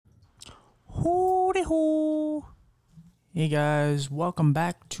Yeehaw! Hey guys, welcome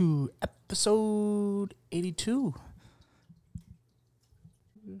back to episode 82.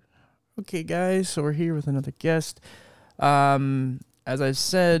 Okay, guys, so we're here with another guest. As I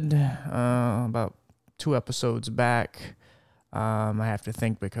said about 2 episodes back, I have to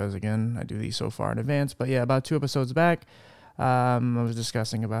think because, again, I do these so far in advance. But yeah, about 2 episodes back, I was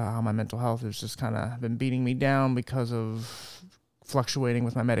discussing about how my mental health has just kind of been beating me down because of fluctuating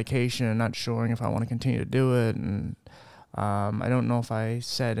with my medication and not sure if I want to continue to do it. And I don't know if I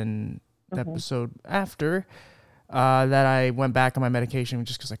said in the episode after that I went back on my medication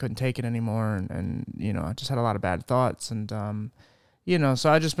just because I couldn't take it anymore. And, you know, I just had a lot of bad thoughts. And, you know,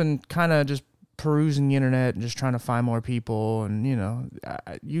 so I just been kind of just perusing the internet and just trying to find more people. And, you know,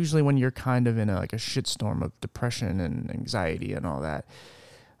 usually when you're kind of in a shitstorm of depression and anxiety and all that,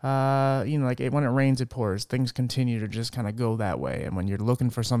 you know, when it rains, it pours. Things continue to just kind of go that way. And when you're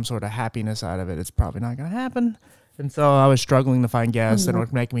looking for some sort of happiness out of it, it's probably not going to happen. And so I was struggling to find guests that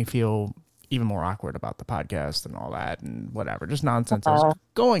would make me feel even more awkward about the podcast and all that and whatever, just nonsense I was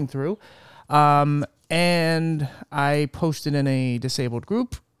going through. And I posted in a disabled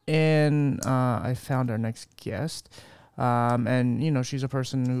group, and I found our next guest. And, you know, she's a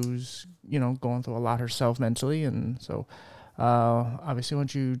person who's, you know, going through a lot herself mentally. And so obviously, why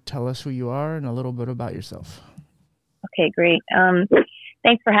don't you tell us who you are and a little bit about yourself? Okay, great.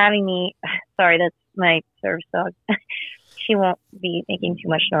 Thanks for having me. Sorry, that's my service dog. She won't be making too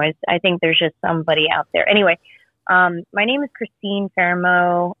much noise. I think there's just somebody out there. Anyway, my name is Christine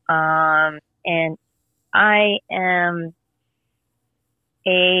Fermo, and I am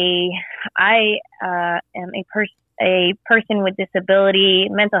a person with disability,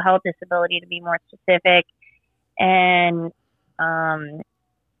 mental health disability to be more specific, and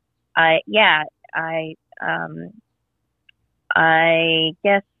I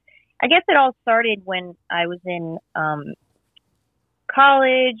guess it all started when I was in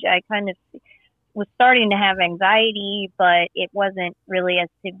college. I kind of was starting to have anxiety, but it wasn't really as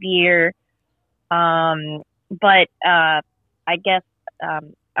severe. But I guess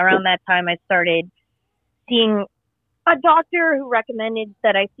around that time I started seeing a doctor who recommended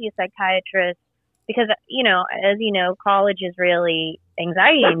that I see a psychiatrist because, you know, as you know, college is really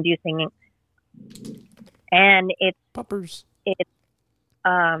anxiety inducing, and it's Puppers.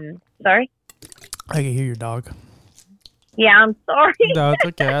 Sorry? I can hear your dog. Yeah, I'm sorry. No, it's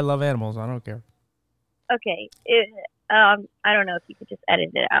okay. I love animals. I don't care. Okay. I don't know if you could just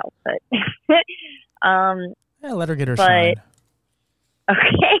edit it out, but Yeah, let her get her shine.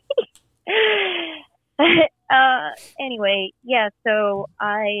 Okay. Anyway, yeah, so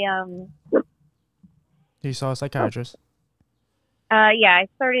You saw a psychiatrist? I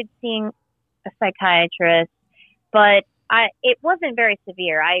started seeing a psychiatrist, but it wasn't very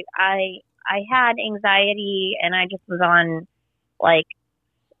severe. I had anxiety, and I just was on like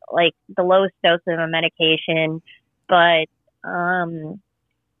the lowest dose of a medication, but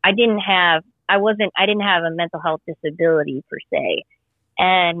I didn't have a mental health disability per se,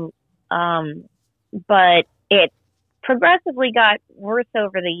 and but it progressively got worse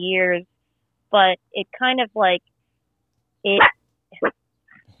over the years. But it kind of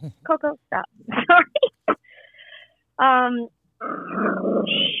Coco, stop. Sorry.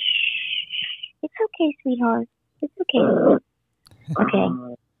 It's okay, sweetheart. It's okay. Okay.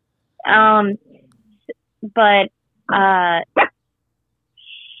 But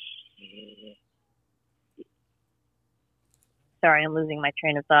sorry, I'm losing my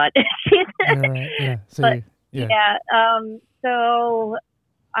train of thought. Right. Yeah. So but, so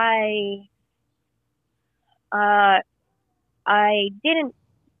I didn't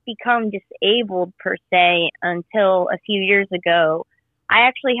become disabled per se until a few years ago. I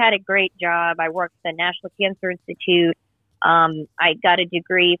actually had a great job. I worked at the National Cancer Institute. I got a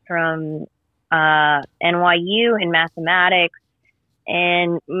degree from NYU in mathematics,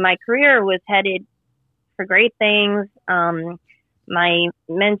 and my career was headed for great things. My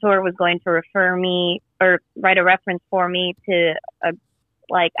mentor was going to refer me or write a reference for me to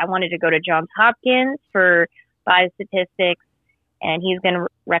I wanted to go to Johns Hopkins for biostatistics, and he's going to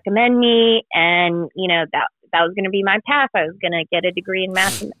recommend me, and you know that was going to be my path. I was going to get a degree in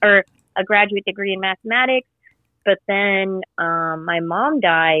math or a graduate degree in mathematics, but then my mom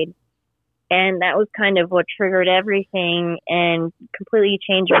died, and that was kind of what triggered everything and completely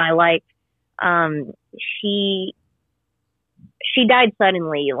changed my life. She died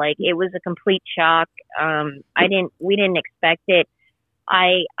suddenly. Like, it was a complete shock. We didn't expect it.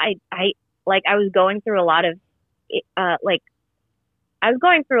 I was going through a lot of I was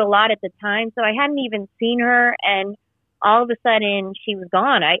going through a lot at the time, so I hadn't even seen her, and all of a sudden she was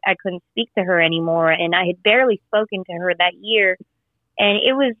gone. I couldn't speak to her anymore, and I had barely spoken to her that year, and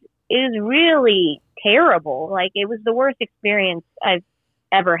it was really terrible. Like, it was the worst experience I've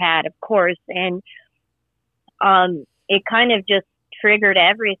ever had, of course, and it kind of just triggered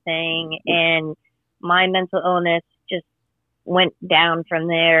everything, and my mental illness just went down from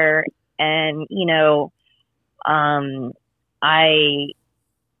there. And I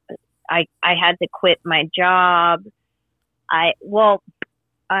had to quit my job. I had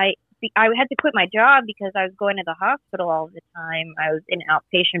to quit my job because I was going to the hospital all the time. I was in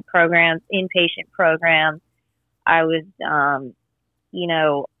outpatient programs, inpatient programs. I was, I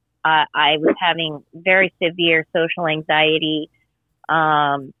was having very severe social anxiety.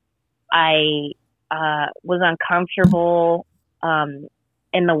 I was uncomfortable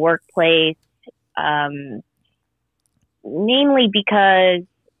in the workplace, namely because,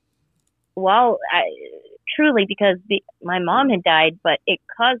 truly because my mom had died, but it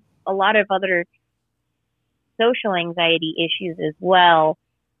caused a lot of other social anxiety issues as well.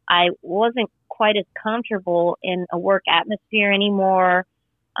 I wasn't quite as comfortable in a work atmosphere anymore.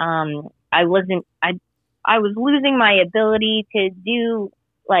 I was losing my ability to do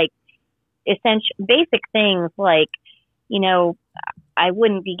like essential basic things, like, I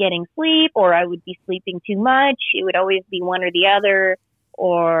wouldn't be getting sleep, or I would be sleeping too much. It would always be one or the other.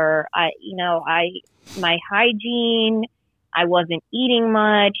 Or my hygiene, I wasn't eating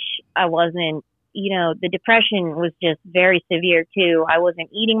much. I wasn't, the depression was just very severe too. I wasn't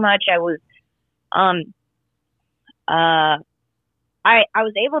eating much. I was, I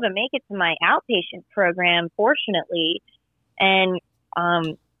was able to make it to my outpatient program, fortunately. And,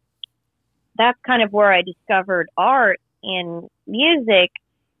 that's kind of where I discovered art and music.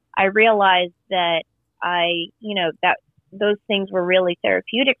 I realized that that those things were really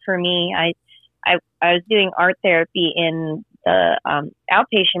therapeutic for me. I was doing art therapy in the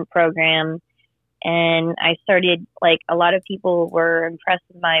outpatient program, and I started, like, a lot of people were impressed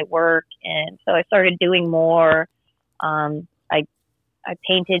with my work, and so I started doing more. I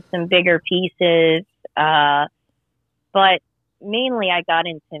painted some bigger pieces, but mainly I got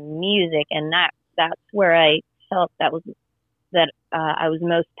into music, and that's where I felt that I was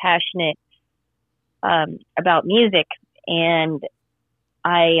most passionate about music. And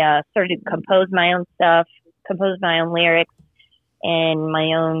I started to compose my own stuff, compose my own lyrics, and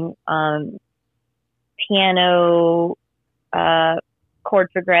my own piano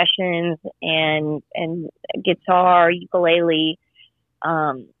chord progressions and guitar, ukulele.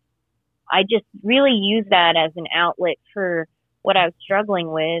 I just really used that as an outlet for what I was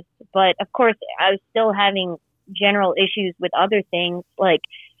struggling with. But of course, I was still having general issues with other things, like,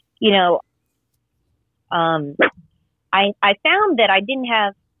 I found that I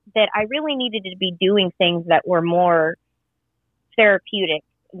really needed to be doing things that were more therapeutic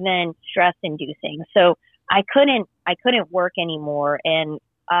than stress inducing. So I couldn't work anymore. And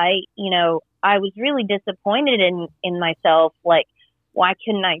I was really disappointed in myself. Like, why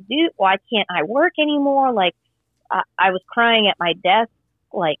can't I work anymore? Like, I was crying at my desk,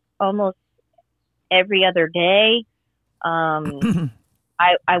 like, almost every other day.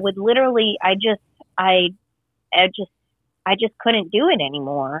 I would literally, I just couldn't do it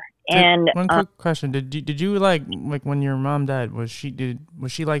anymore. And one quick question: Did you like when your mom died? Was she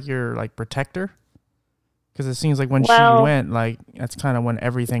like your, like, protector? Because it seems like when she went, like, that's kind of when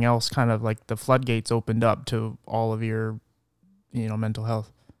everything else kind of, like, the floodgates opened up to all of your, mental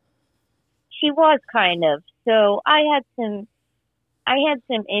health. She was kind of. So I had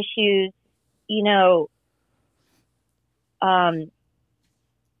some issues,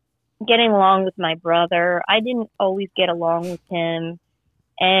 getting along with my brother. I didn't always get along with him.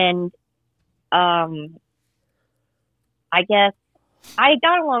 And I guess I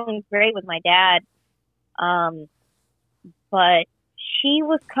got along great with my dad. But she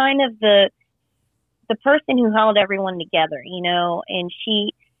was kind of the person who held everyone together, and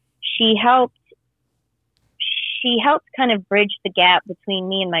she helped kind of bridge the gap between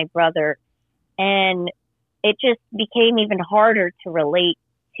me and my brother. And it just became even harder to relate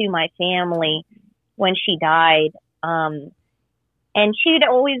to my family when she died. And she'd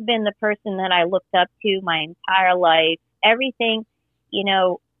always been the person that I looked up to my entire life. Everything she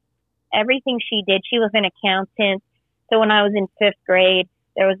did, she was an accountant. So when I was in 5th grade,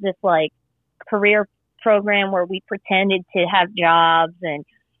 there was this, like, career program where we pretended to have jobs. And,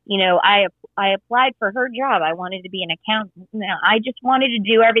 I applied for her job. I wanted to be an accountant. I just wanted to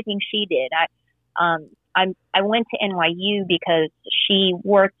do everything she did. I went to NYU because she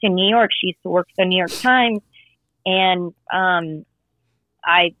worked in New York. She used to work for the New York Times. And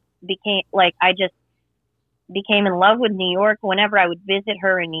I became, like, became in love with New York. Whenever I would visit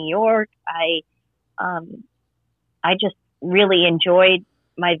her in New York, um, I just really enjoyed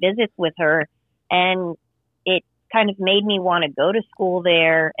my visits with her, and it kind of made me want to go to school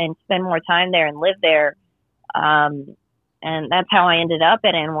there and spend more time there and live there. Um, and that's how I ended up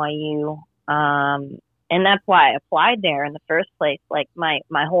at NYU. And that's why I applied there in the first place. Like my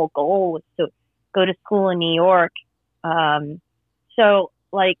whole goal was to go to school in New York. So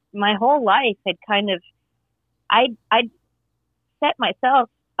like my whole life had kind of, I set myself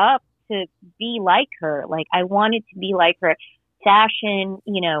up to be like her. Like I wanted to be like her. Fashion,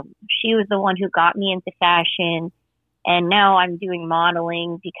 she was the one who got me into fashion, and now I'm doing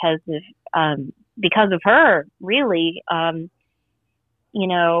modeling because of her. Really,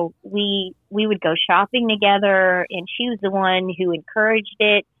 we would go shopping together, and she was the one who encouraged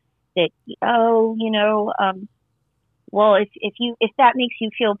it. That well, if that makes you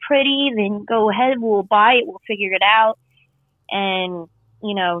feel pretty, then go ahead. We'll buy it. We'll figure it out. And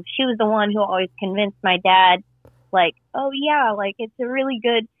she was the one who always convinced my dad, like, oh yeah, like it's a really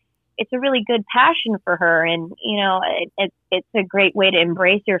good passion for her, and it's a great way to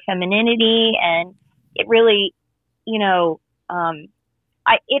embrace your femininity, and it really,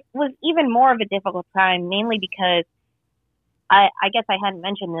 it was even more of a difficult time, mainly because I guess I hadn't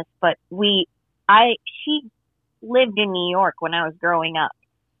mentioned this, but she lived in New York when I was growing up,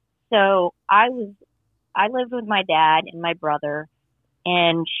 so I lived with my dad and my brother,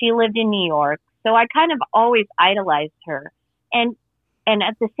 and she lived in New York. So I kind of always idolized her. And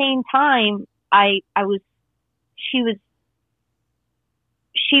at the same time, she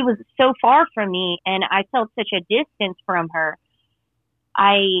was so far from me, and I felt such a distance from her.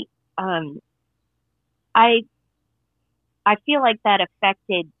 I feel like that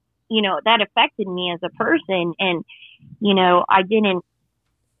affected me as a person. And, I didn't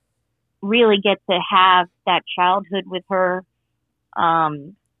really get to have that childhood with her.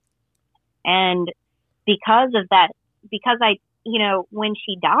 And because of that, because when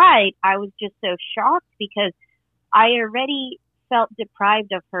she died, I was just so shocked because I already felt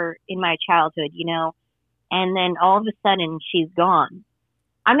deprived of her in my childhood, and then all of a sudden she's gone.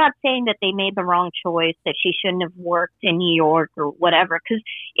 I'm not saying that they made the wrong choice, that she shouldn't have worked in New York or whatever, because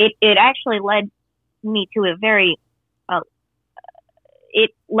it actually led me to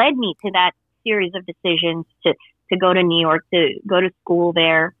it led me to that series of decisions to go to New York, to go to school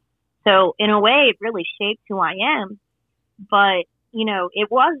there. So in a way, it really shaped who I am. But it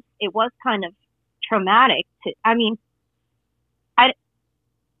was kind of traumatic.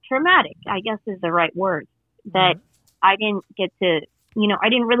 Traumatic, I guess, is the right word. That I didn't get to, I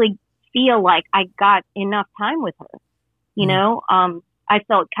didn't really feel like I got enough time with her. I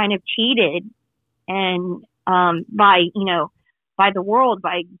felt kind of cheated, and by the world,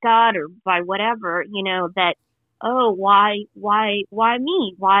 by God, or by whatever, that, oh, why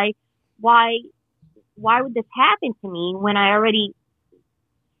me? Why would this happen to me when I already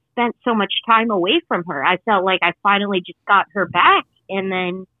spent so much time away from her? I felt like I finally just got her back, and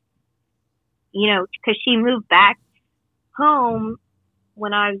then, because she moved back home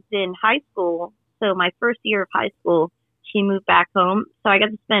when I was in high school. So my first year of high school, she moved back home. So I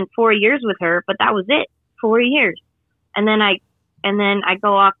got to spend 4 years with her, but that was it, 4 years. And then I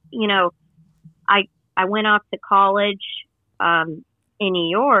go off, I went off to college, in New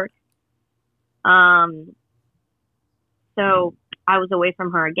York. So I was away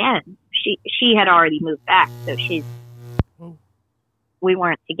from her again. She had already moved back, so we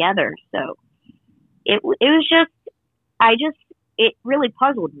weren't together. So it was just, it really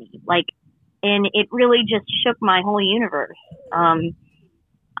puzzled me, like, and it really just shook my whole universe.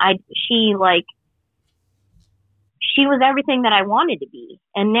 She was everything that I wanted to be.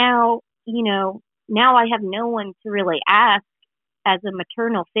 And now, now I have no one to really ask as a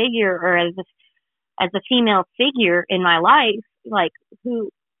maternal figure, or as a female figure in my life. Like,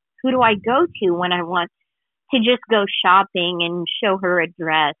 who do I go to when I want to just go shopping and show her a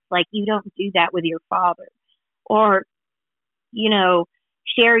dress? Like, you don't do that with your father. Or,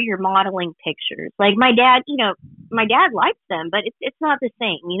 share your modeling pictures. Like my dad likes them, but it's not the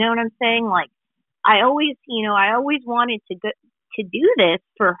same. You know what I'm saying? Like, I always wanted to do this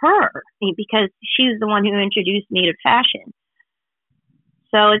for her, because she was the one who introduced me to fashion.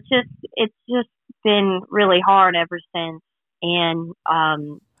 So it's just been really hard ever since. And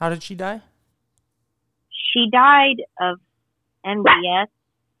how did she die? She died of MDS,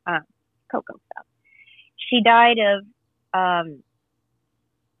 cocoa stuff. She died of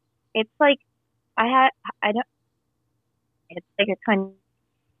it's like it's like a kind.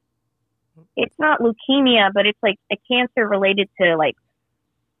 It's not leukemia, but it's like a cancer related to, like,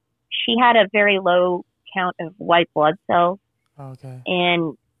 she had a very low count of white blood cells, Okay.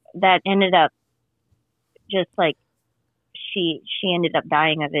 and that ended up just like she ended up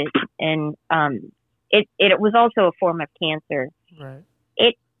dying of it, and it was also a form of cancer. Right.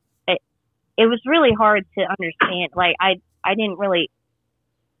 It it, it was really hard to understand. Like I didn't really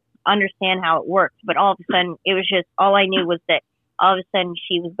understand how it worked, but all of a sudden it was just all I knew was that all of a sudden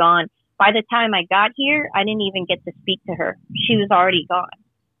she was gone. By the time I got here, I didn't even get to speak to her. She was already gone,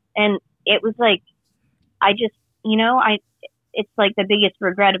 and it was like I just I it's like the biggest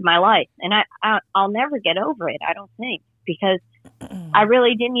regret of my life, and I'll never get over it. I don't think, because I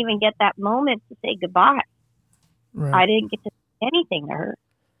really didn't even get that moment to say goodbye. Right. I didn't get to say anything to her.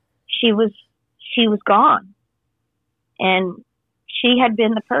 She was gone, and she had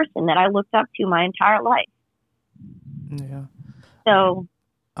been the person that I looked up to my entire life. Yeah. So,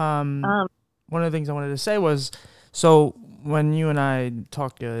 One of the things I wanted to say was, so when you and I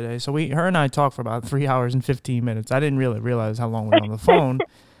talked the other day, so her and I talked for about 3 hours and 15 minutes. I didn't really realize how long we were on the phone.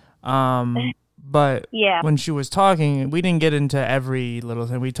 But yeah, when she was talking, we didn't get into every little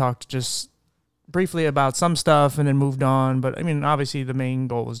thing. We talked just briefly about some stuff and then moved on. But I mean, obviously the main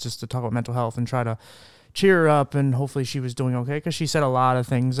goal was just to talk about mental health and try to cheer her up, and hopefully she was doing okay, because she said a lot of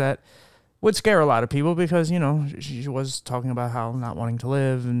things that would scare a lot of people, because, she was talking about how not wanting to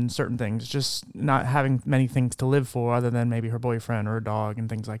live and certain things, just not having many things to live for other than maybe her boyfriend or a dog and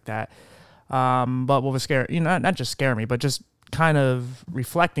things like that. But what was scary, not just scare me, but just kind of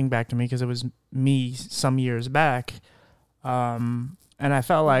reflecting back to me, because it was me some years back. And I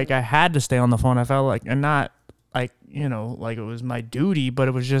felt like I had to stay on the phone. I felt like, and not like, like it was my duty, but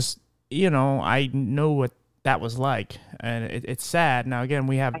it was just, I know what that was like, and it's sad. Now again,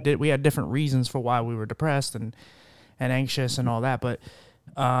 we had different reasons for why we were depressed and anxious and all that, but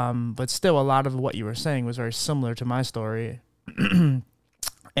still, a lot of what you were saying was very similar to my story.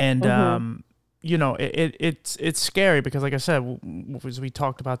 And it's scary, because like I said, as we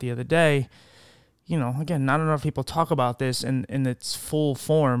talked about the other day, again, not enough people talk about this in its full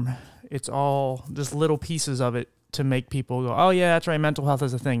form. It's all just little pieces of it to make people go, oh yeah, that's right, mental health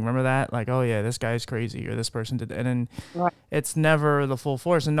is a thing. Remember that? Like, oh yeah, this guy's crazy, or this person did, and then right. It's never the full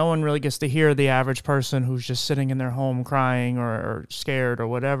force, and no one really gets to hear the average person who's just sitting in their home crying or scared or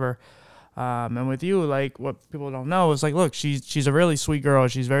whatever. And with you, like, what people don't know is, like, look, she's a really sweet girl.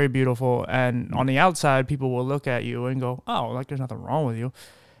 She's very beautiful, and on the outside, people will look at you and go, oh, like, there's nothing wrong with you.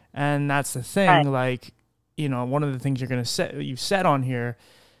 And that's the thing. Right. Like, one of the things you said on here,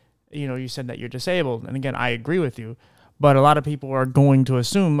 you said that you're disabled. And again, I agree with you. But a lot of people are going to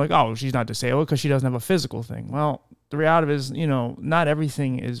assume, like, oh, she's not disabled because she doesn't have a physical thing. Well, the reality is, not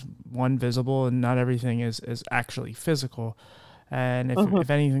everything is visible, and not everything is actually physical. And if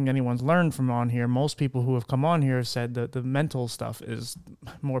anything anyone's learned from on here, most people who have come on here said that the mental stuff is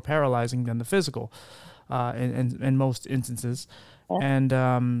more paralyzing than the physical in most instances.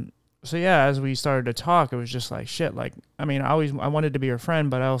 And so yeah, as we started to talk, it was just like, shit. Like, I mean, I wanted to be her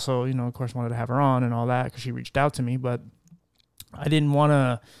friend, but I also, of course, wanted to have her on and all that, because she reached out to me. But I didn't want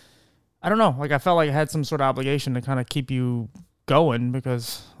to. I don't know. Like, I felt like I had some sort of obligation to kind of keep you going,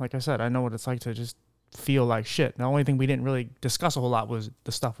 because, like I said, I know what it's like to just feel like shit. The only thing we didn't really discuss a whole lot was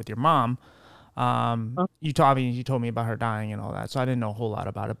the stuff with your mom. You told me about her dying and all that, so I didn't know a whole lot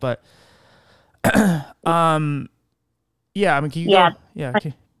about it. But yeah, I mean, can you go? Yeah,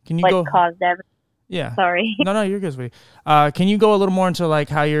 can you go? Caused everything. Yeah. Sorry. No, you're good, sweetie. Can you go a little more into, like,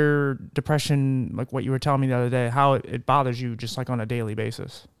 how your depression, like what you were telling me the other day, how it bothers you just like on a daily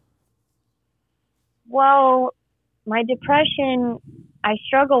basis? Well, my depression, I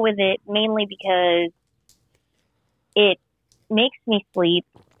struggle with it mainly because it makes me sleep,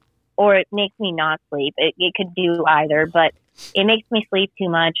 or it makes me not sleep. It could do either, but it makes me sleep too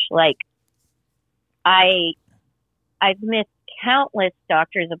much. Like, I've missed countless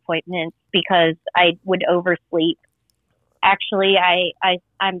doctor's appointments because I would oversleep. Actually,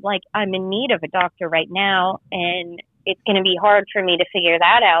 I'm in need of a doctor right now, and it's going to be hard for me to figure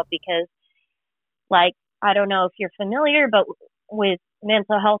that out, because, like, I don't know if you're familiar, but with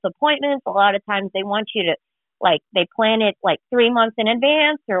mental health appointments, a lot of times they want you to, like, they plan it like 3 months in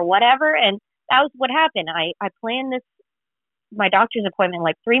advance or whatever. And that was what happened. I planned my doctor's appointment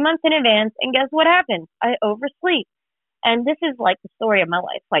like 3 months in advance, and guess what happened? I oversleep. And this is like the story of my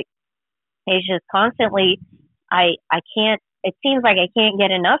life. Like, it's just constantly, I can't, it seems like I can't get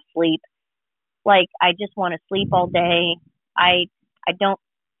enough sleep. Like, I just want to sleep all day. I don't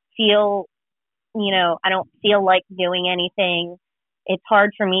feel, I don't feel like doing anything. It's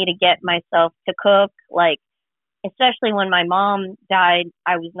hard for me to get myself to cook. Like, especially when my mom died,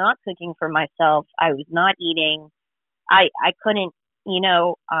 I was not cooking for myself. I was not eating. I couldn't,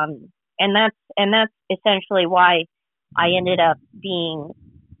 that's essentially why I ended up being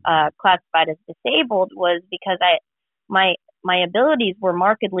classified as disabled, was because my my abilities were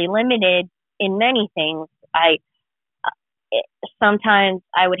markedly limited in many things. I it, Sometimes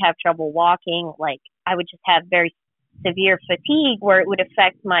I would have trouble walking. Like, I would just have very severe fatigue where it would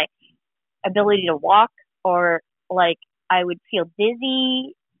affect my ability to walk, or like I would feel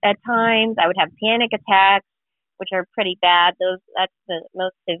dizzy at times. I would have panic attacks, which are pretty bad. That's the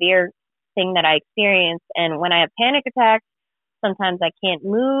most severe thing that I experience. And when I have panic attacks, sometimes I can't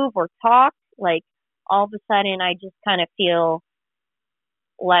move or talk. Like, all of a sudden I just kind of feel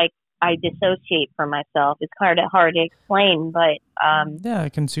like I dissociate from myself. It's kind of hard to explain, but Yeah,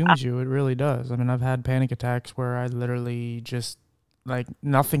 it consumes you. It really does. I mean, I've had panic attacks where I literally just like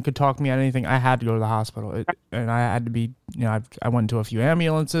nothing could talk me out of anything. I had to go to the hospital, and I had to be. I went into a few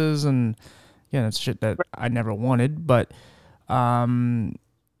ambulances, and yeah, that's shit that I never wanted. But and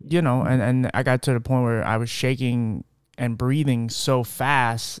I got to the point where I was shaking and breathing so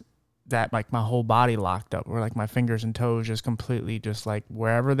fast that like my whole body locked up, where like my fingers and toes just completely just like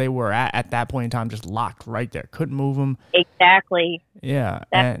wherever they were at that point in time just locked right there, couldn't move them. Exactly. Yeah.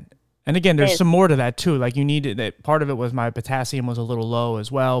 And again, there's some more to that too. Like, you needed that. Part of it was my potassium was a little low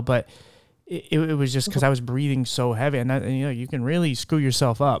as well, but it was just because I was breathing so heavy, and you can really screw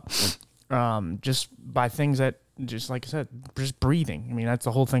yourself up just by things that, just like I said, just breathing. I mean, that's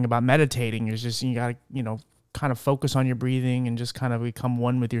the whole thing about meditating, is just you got to kind of focus on your breathing and just kind of become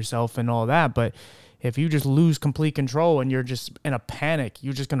one with yourself and all that. But if you just lose complete control and you're just in a panic,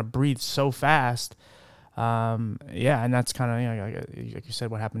 you're just going to breathe so fast. And that's kind of, like you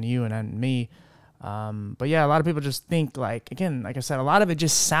said, what happened to you and me. But yeah, a lot of people just think, like, again, like I said, a lot of it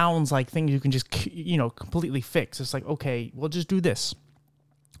just sounds like things you can just, completely fix. It's like, okay, we'll just do this.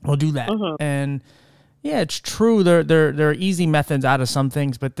 We'll do that. Mm-hmm. And yeah, it's true. There are easy methods out of some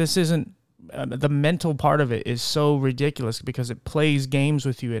things, but this isn't. The mental part of it is so ridiculous because it plays games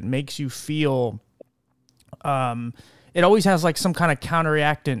with you. It makes you feel. It always has like some kind of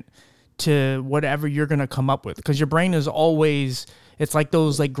counteractant to whatever you're gonna come up with, because your brain is always. It's like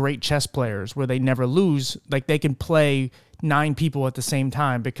those like great chess players where they never lose. Like, they can play 9 people at the same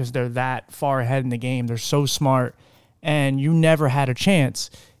time because they're that far ahead in the game. They're so smart, and you never had a chance.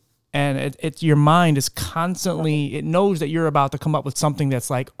 And it's your mind is constantly, it knows that you're about to come up with something that's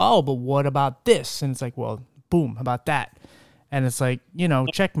like, oh, but what about this? And it's like, well, boom, how about that? And it's like,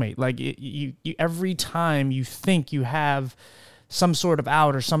 checkmate. Like, you every time you think you have some sort of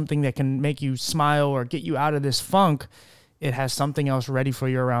out or something that can make you smile or get you out of this funk, it has something else ready for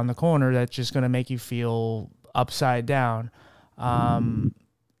you around the corner that's just going to make you feel upside down. And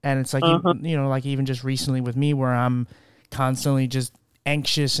it's like, like even just recently with me, where I'm constantly just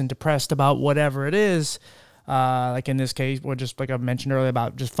anxious and depressed about whatever it is, like in this case, or just like I mentioned earlier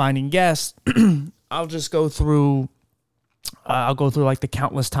about just finding guests. I'll go through like the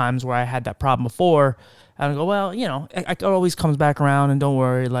countless times where I had that problem before, and I go, well, it always comes back around, and don't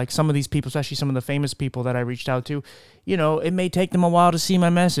worry, like some of these people, especially some of the famous people that I reached out to, it may take them a while to see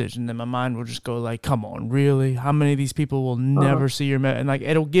my message, and then my mind will just go like, come on, really? How many of these people will never see your message? And like,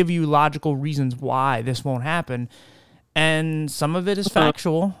 it'll give you logical reasons why this won't happen. And some of it is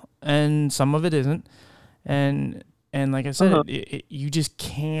factual, and some of it isn't. And like I said, you just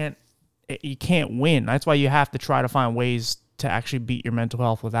can't. You can't win. That's why you have to try to find ways to actually beat your mental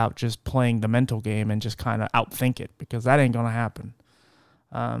health without just playing the mental game and just kind of outthink it, because that ain't gonna happen.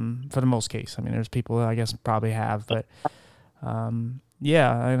 For the most case, I mean, there's people that I guess probably have, but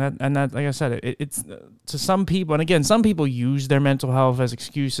yeah, and that like I said, it's to some people, and again, some people use their mental health as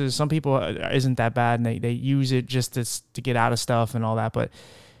excuses. Some people isn't that bad, and they use it just to get out of stuff and all that. But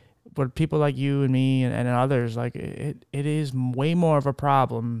people like you and me and others, like it is way more of a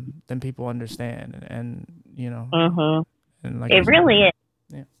problem than people understand, and and like it really is.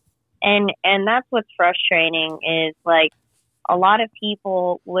 Yeah. And that's what's frustrating is, like, a lot of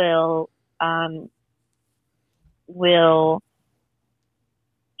people will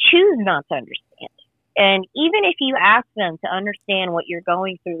choose not to understand. And even if you ask them to understand what you're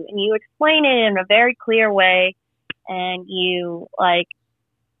going through and you explain it in a very clear way, and you like,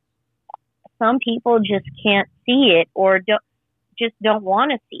 some people just can't see it, or don't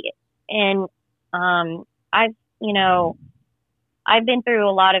want to see it. And I've been through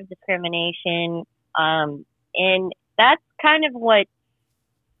a lot of discrimination, and that's kind of what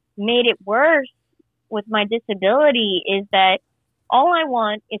made it worse with my disability, is that all I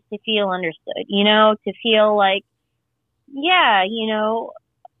want is to feel understood, to feel like, yeah,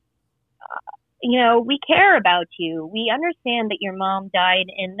 we care about you. We understand that your mom died,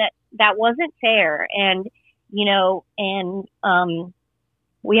 and that wasn't fair. And,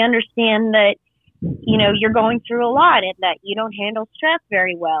 we understand that, you know, you're going through a lot and that you don't handle stress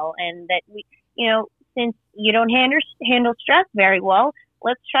very well. And that you know, since you don't handle stress very well,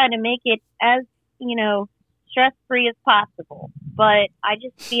 let's try to make it as, you know, stress free as possible. But I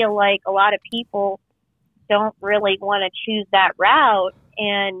just feel like a lot of people don't really want to choose that route,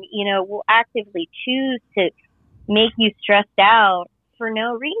 and, you know, will actively choose to make you stressed out for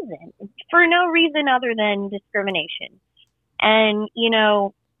no reason other than discrimination. And, you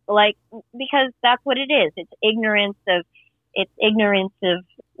know, like, because that's what it is. It's ignorance of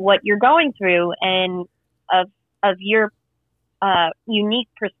what you're going through, and of your unique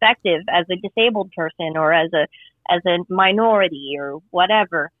perspective as a disabled person or as a minority or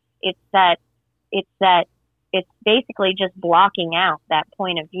whatever. It's basically just blocking out that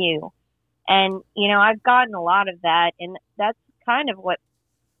point of view. And, you know, I've gotten a lot of that, and that's kind of what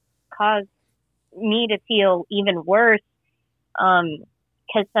caused me to feel even worse.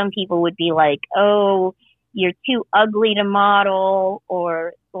 Because some people would be like, "Oh, you're too ugly to model,"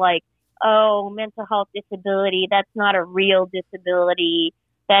 or like, "Oh, mental health disability, that's not a real disability.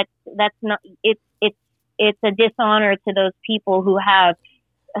 That's not, it's a dishonor to those people who have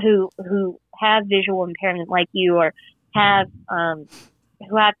visual impairment like you, or have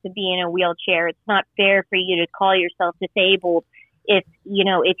who have to be in a wheelchair. It's not fair for you to call yourself disabled if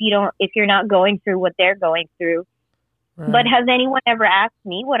you're not going through what they're going through." Right. But has anyone ever asked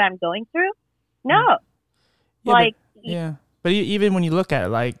me what I'm going through? No. Yeah, but even when you look at it,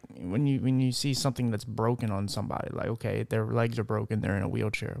 like when you see something that's broken on somebody, like, okay, their legs are broken, they're in a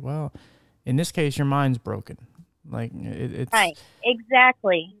wheelchair. Well, in this case, your mind's broken. Like it's right,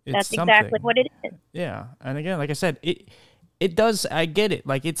 exactly. That's exactly what it is. Yeah, and again, like I said, it does. I get it.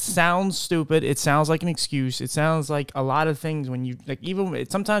 Like, it sounds stupid. It sounds like an excuse. It sounds like a lot of things when you like. Even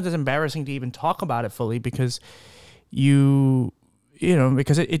sometimes it's embarrassing to even talk about it fully because because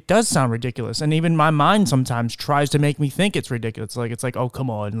it does sound ridiculous. And even my mind sometimes tries to make me think it's ridiculous. Like, it's like, oh, come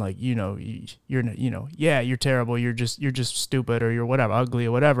on. Like, you're terrible. You're just stupid, or you're whatever, ugly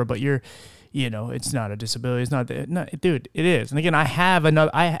or whatever, but it's not a disability. It's not that. No, dude, it is. And again, I have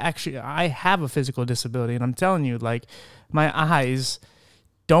a physical disability, and I'm telling you, like, my eyes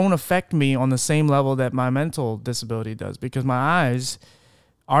don't affect me on the same level that my mental disability does, because my eyes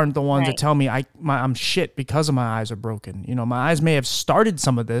aren't the ones that tell me I'm shit because of my eyes are broken. You know, my eyes may have started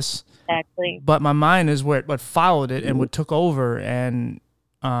some of this, exactly, but my mind is what followed it and what took over. And,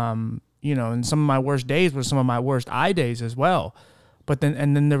 and some of my worst days were some of my worst eye days as well. But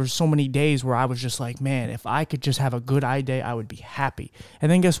then there were so many days where I was just like, man, if I could just have a good eye day, I would be happy. And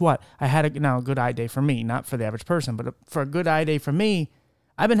then guess what? I had a good eye day for me, not for the average person, but for a good eye day for me.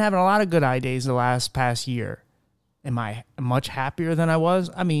 I've been having a lot of good eye days the past year. Am I much happier than I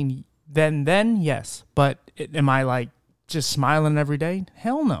was? I mean, then yes. But am I like just smiling every day?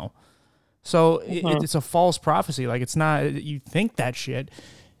 Hell no. So it's a false prophecy. Like, it's not, you think that shit,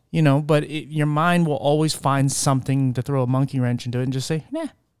 but your mind will always find something to throw a monkey wrench into it and just say, nah,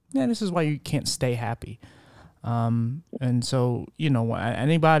 this is why you can't stay happy. And so,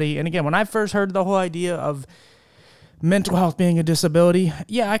 anybody, and again, when I first heard the whole idea of mental health being a disability,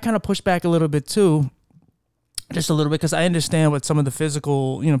 I kind of pushed back a little bit too. Just a little bit, because I understand what some of the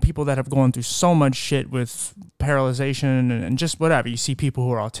physical, people that have gone through so much shit with paralyzation and just whatever. You see people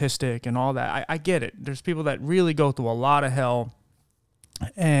who are autistic and all that. I get it. There's people that really go through a lot of hell,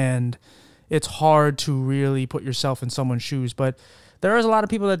 and it's hard to really put yourself in someone's shoes. But there is a lot of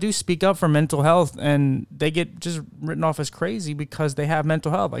people that do speak up for mental health, and they get just written off as crazy because they have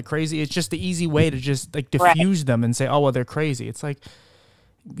mental health. Like, crazy, it's just the easy way to just like diffuse them and say, oh, well, they're crazy. It's like,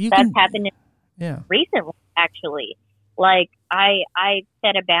 that's happened recently. Actually, like, I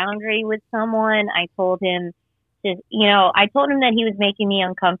set a boundary with someone. I told him that he was making me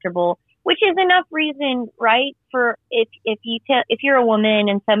uncomfortable, which is enough reason, right? For if you're a woman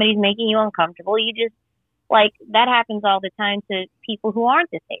and somebody's making you uncomfortable, you just, like, that happens all the time to people who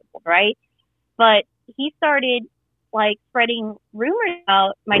aren't disabled, right? But he started, like, spreading rumors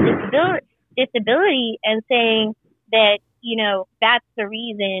about my disability and saying that, that's the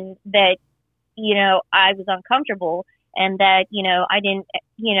reason that, I was uncomfortable, and that, I didn't,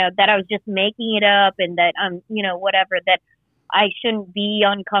 that I was just making it up, and that whatever, that I shouldn't be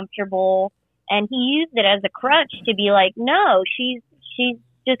uncomfortable. And he used it as a crutch to be like, no, she's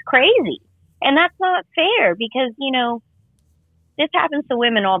just crazy. And that's not fair, because, this happens to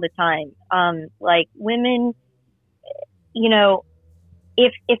women all the time. Like, women,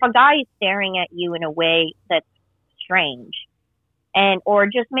 if a guy is staring at you in a way that's strange, or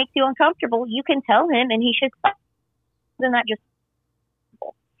just makes you uncomfortable, you can tell him, and he should stop. Then that just,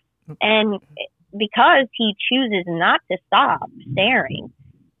 and because he chooses not to stop staring,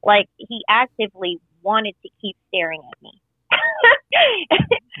 Like, he actively wanted to keep staring at me.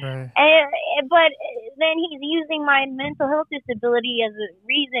 Right. But then he's using my mental health disability as a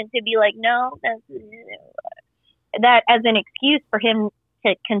reason to be like, no, that as an excuse for him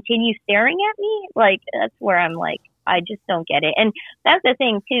to continue staring at me. Like, that's where I'm like, I just don't get it. And that's the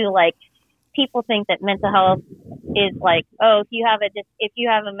thing too. Like, people think that mental health is like, oh, if you have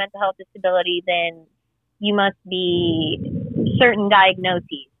a mental health disability, then you must be certain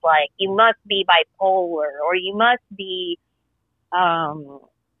diagnoses. Like, you must be bipolar, or you must be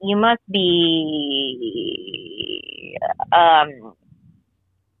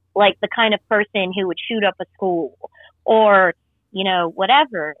like the kind of person who would shoot up a school, or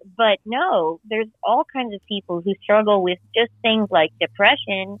whatever. But no, there's all kinds of people who struggle with just things like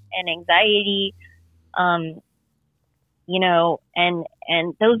depression and anxiety, and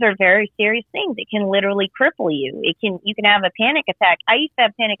those are very serious things. It can literally cripple you. You can have a panic attack. I used to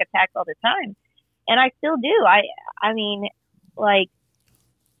have panic attacks all the time, and I still do. I mean, like,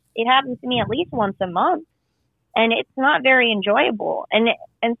 it happens to me at least once a month, and it's not very enjoyable. And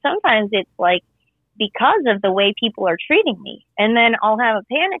sometimes it's like, because of the way people are treating me, and then I'll have a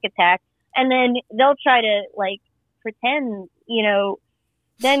panic attack, and then they'll try to like pretend,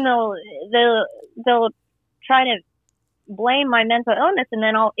 then they'll try to blame my mental illness, and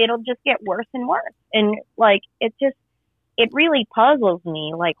then it'll just get worse and worse. And like, it really puzzles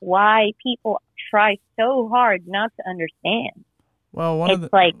me, like, why people try so hard not to understand. Well,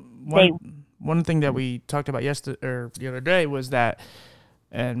 one thing that we talked about yesterday or the other day was that,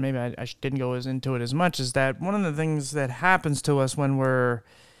 and maybe I didn't go into it as much, is that one of the things that happens to us when we're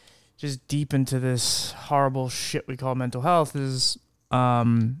just deep into this horrible shit we call mental health is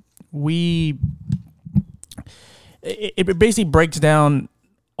it basically breaks down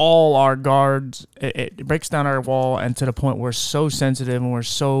all our guards. It breaks down our wall, and to the point we're so sensitive and we're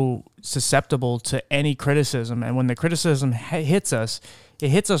so susceptible to any criticism. And when the criticism hits us, it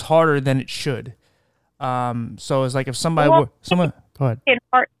hits us harder than it should. So it's like if somebody go ahead. It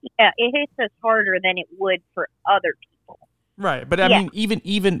hits us harder than it would for other people. Right, but I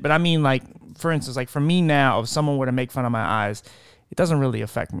mean, but I mean, like, for instance, like for me now, if someone were to make fun of my eyes, it doesn't really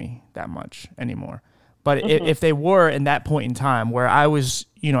affect me that much anymore. But if they were in that point in time where I was,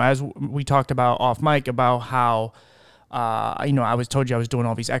 as we talked about off mic, about how, I told you I was doing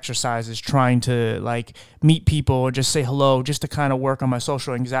all these exercises, trying to like meet people or just say hello, just to kind of work on my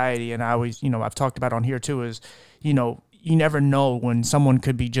social anxiety. And I always, I've talked about on here too, is, you never know when someone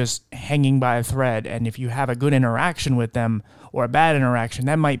could be just hanging by a thread. And if you have a good interaction with them or a bad interaction,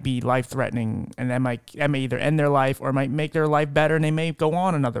 that might be life-threatening, and that may either end their life or might make their life better, and they may go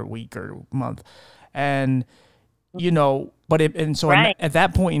on another week or month. And, Right. at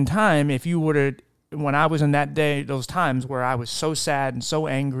that point in time, if you were to, when I was in those times where I was so sad and so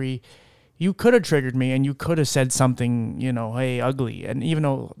angry, you could have triggered me and you could have said something, hey, ugly. And even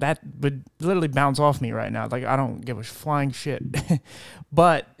though that would literally bounce off me right now, like, I don't give a flying shit.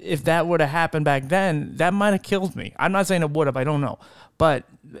 But if that would have happened back then, that might have killed me. I'm not saying it would have, I don't know. But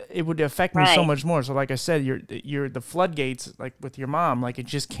it would affect me so much more. So like I said, you're the floodgates, like with your mom, like it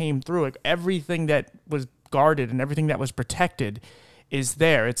just came through. Like everything that was guarded and everything that was protected is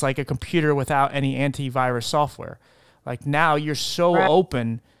there. It's like a computer without any antivirus software. Like now you're so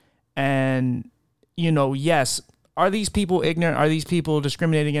open. And, yes, are these people ignorant? Are these people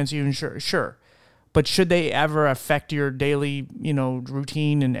discriminating against you? And sure. But should they ever affect your daily,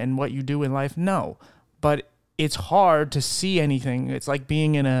 routine and what you do in life? No. But it's hard to see anything. It's like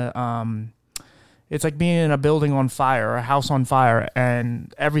being in a building on fire, or a house on fire,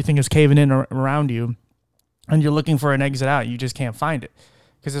 and everything is caving in around you, and you're looking for an exit out. You just can't find it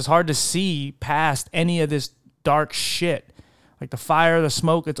because it's hard to see past any of this dark shit. Like the fire, the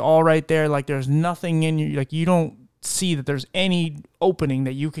smoke, it's all right there. Like there's nothing in you. Like you don't see that there's any opening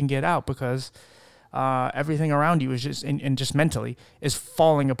that you can get out because everything around you is just, and just mentally, is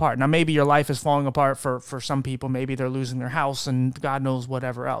falling apart. Now, maybe your life is falling apart for some people. Maybe they're losing their house and God knows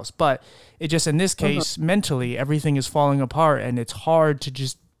whatever else. But it just, in this case, mentally, everything is falling apart, and it's hard to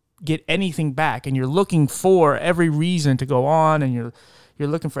just get anything back. And you're looking for every reason to go on, and you're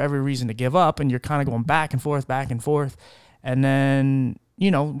looking for every reason to give up, and you're kind of going back and forth. And then,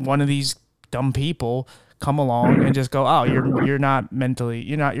 one of these dumb people come along and just go, oh, you're not mentally,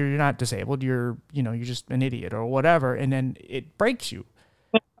 you're not disabled. You're just an idiot or whatever. And then it breaks you.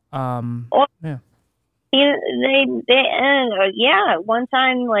 Yeah. One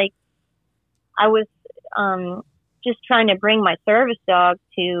time, like, I was, just trying to bring my service dog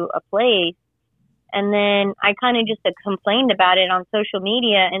to a place. And then I kind of just complained about it on social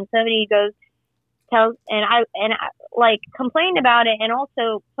media, and somebody goes, like complained about it, and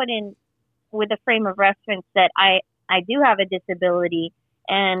also put in with a frame of reference that I do have a disability,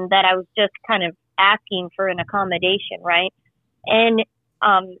 and that I was just kind of asking for an accommodation, right? And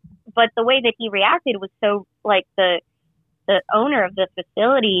but the way that he reacted was so, like, the owner of the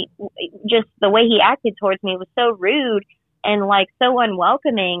facility, just the way he acted towards me was so rude and, like, so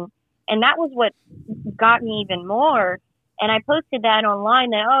unwelcoming, and that was what got me even more. And I posted that online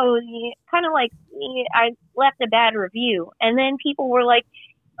that, kind of like, I left a bad review. And then people were like,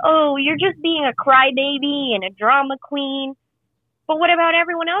 oh, you're just being a crybaby and a drama queen. But what about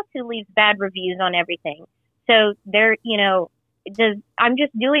everyone else who leaves bad reviews on everything? So I'm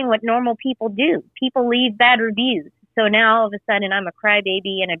just doing what normal people do. People leave bad reviews. So now all of a sudden I'm a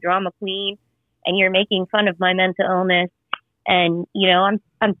crybaby and a drama queen, and you're making fun of my mental illness. And,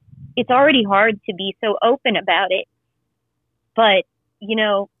 it's already hard to be so open about it. But,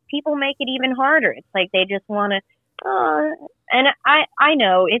 people make it even harder. It's like they just want to, and I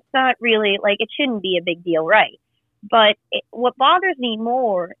know it's not really, like, it shouldn't be a big deal, right? But what bothers me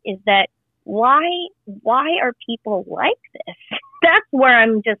more is that why are people like this? That's where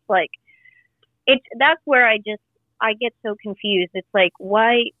I'm just like, that's where I get so confused. It's like,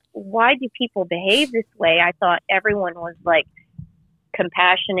 why do people behave this way? I thought everyone was, like,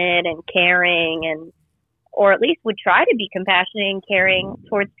 compassionate and caring, or at least would try to be compassionate and caring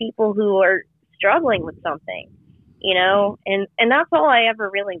towards people who are struggling with something, and that's all I ever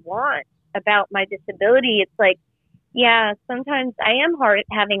really want about my disability. It's like, yeah, sometimes I am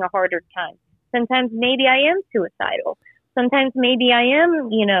having a harder time. Sometimes maybe I am suicidal. Sometimes maybe I am,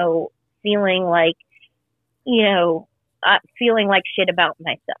 feeling like, feeling like shit about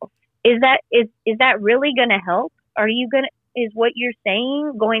myself. Is that really going to help? Is what you're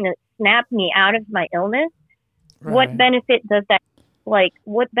saying going to snap me out of my illness? Right. What benefit does that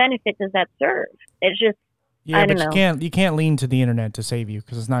serve? It's just, I don't know. You can't lean to the internet to save you,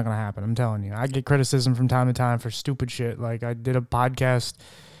 because it's not going to happen. I'm telling you. I get criticism from time to time for stupid shit. Like, I did a podcast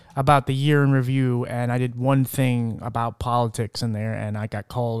about the year in review, and I did one thing about politics in there, and I got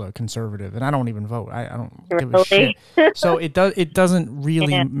called a conservative, and I don't even vote. I don't give a shit. So it doesn't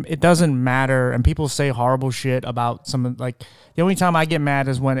really, it doesn't matter. And people say horrible shit about some, like, the only time I get mad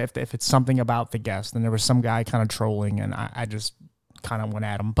is when if it's something about the guest, and there was some guy kind of trolling, and I just kind of went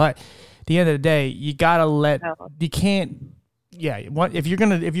at him. But at the end of the day, you gotta you can't. Yeah, if you're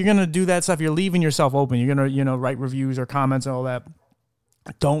gonna do that stuff, you're leaving yourself open. You're gonna write reviews or comments and all that.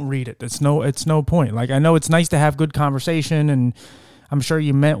 Don't read it. It's no point. Like, I know it's nice to have good conversation, and I'm sure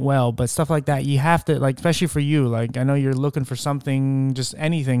you meant well, but stuff like that, you have to, like, especially for you, like, I know you're looking for something, just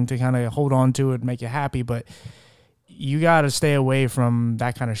anything to kind of hold on to it, make you happy, but you got to stay away from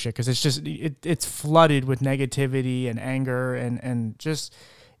that kind of shit, because it's just, it's flooded with negativity and anger, and just,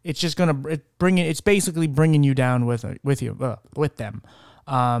 it's just going to it's basically bringing you down with them.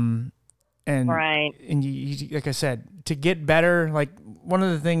 And, right. And you, like I said, to get better, like, one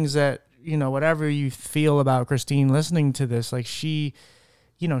of the things that, whatever you feel about Christine listening to this, like, she's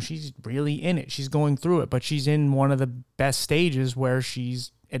really in it. She's going through it, but she's in one of the best stages where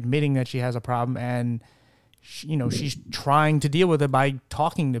she's admitting that she has a problem, and she's trying to deal with it by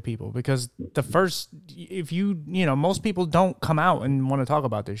talking to people, because most people don't come out and want to talk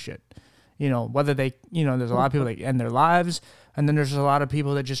about this shit. Whether they, there's a lot of people that end their lives, and then there's a lot of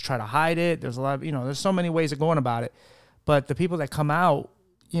people that just try to hide it. There's a lot of, there's so many ways of going about it. But the people that come out,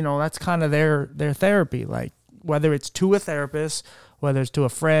 that's kind of their therapy. Like, whether it's to a therapist, whether it's to a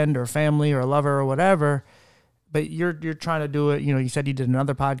friend or family or a lover or whatever, but you're trying to do it. You said you did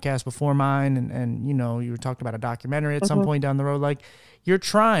another podcast before mine, and you were talking about a documentary at some point down the road. Like, you're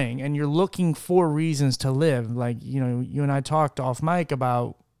trying, and you're looking for reasons to live. Like, you and I talked off mic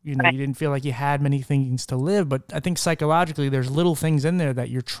about, you didn't feel like you had many things to live, but I think psychologically there's little things in there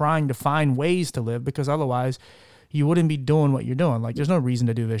that you're trying to find ways to live, because otherwise you wouldn't be doing what you're doing. Like, there's no reason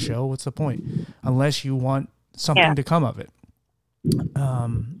to do this show. What's the point? Unless you want something to come of it.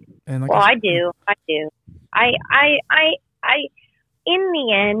 And like, I do. I in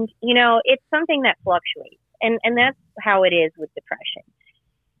the end, it's something that fluctuates, and that's how it is with depression.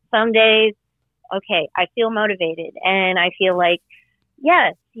 Some days, okay, I feel motivated, and I feel like,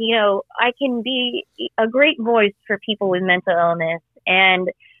 yes, I can be a great voice for people with mental illness, and,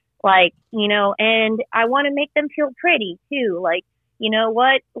 like, and I want to make them feel pretty too. Like,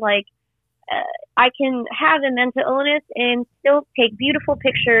 I can have a mental illness and still take beautiful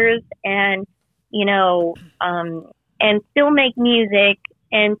pictures, and, and still make music,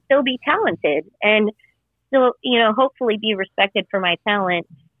 and still be talented, and still, hopefully be respected for my talent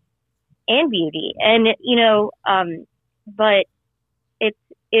and beauty. And, but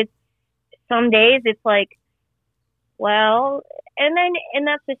it's some days it's like, well, and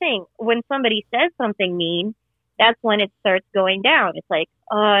that's the thing. When somebody says something mean, that's when it starts going down. It's like,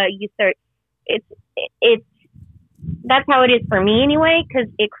 it's that's how it is for me anyway, because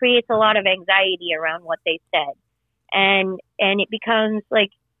it creates a lot of anxiety around what they said, and it becomes like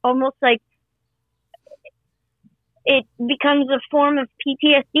almost like it becomes a form of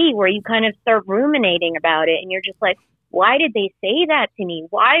PTSD where you kind of start ruminating about it, and you're just like, why did they say that to me?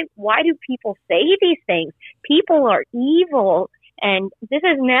 Why do people say these things? People are evil, and this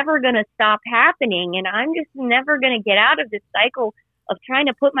is never going to stop happening, and I'm just never going to get out of this cycle of trying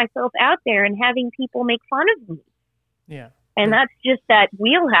to put myself out there and having people make fun of me. Yeah. And that's just that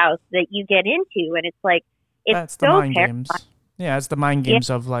wheelhouse that you get into, and it's like, that's the mind games. Yeah, it's the mind games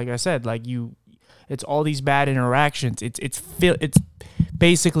of, like I said, like it's all these bad interactions. It's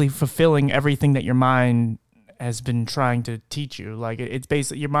basically fulfilling everything that your mind has been trying to teach you. Like it's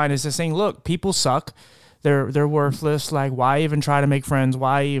basically your mind is just saying, look, people suck. They're worthless. Like, why even try to make friends?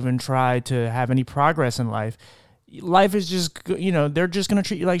 Why even try to have any progress in life? Life is just, they're just going to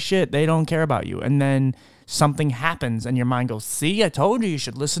treat you like shit. They don't care about you. And then something happens and your mind goes, see, I told you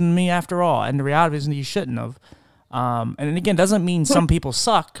should listen to me after all. And the reality is you shouldn't have. And again, doesn't mean some people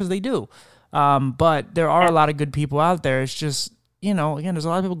suck, because they do. But there are a lot of good people out there. It's just, again, there's a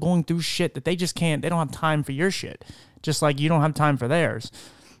lot of people going through shit that they just can't, they don't have time for your shit. Just like you don't have time for theirs.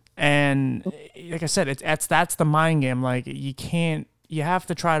 And like I said, that's the mind game. Like you have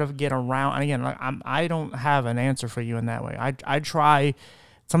to try to get around. And again, like I don't have an answer for you in that way. I try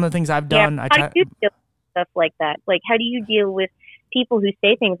some of the things I've done. How do you deal with stuff like that? Like, how do you deal with people who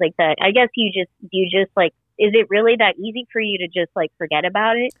say things like that? I guess you just like, is it really that easy for you to just like forget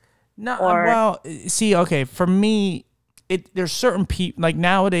about it? No, well, see, okay, for me, there's certain people, like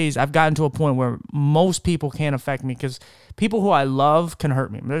nowadays, I've gotten to a point where most people can't affect me, because people who I love can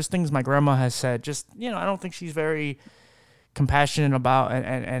hurt me. There's things my grandma has said, just, I don't think she's very compassionate about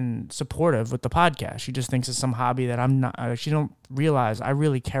and supportive with the podcast. She just thinks it's some hobby that I'm not, she don't realize I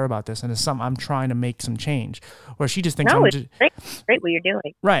really care about this, and it's something I'm trying to make some change. Or she just thinks it's great what you're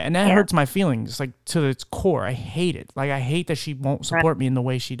doing. Right, and that hurts my feelings, like to its core. I hate it. Like, I hate that she won't support me in the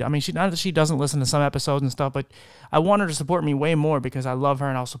way she does. I mean, not that she doesn't listen to some episodes and stuff, but I want her to support me way more, because I love her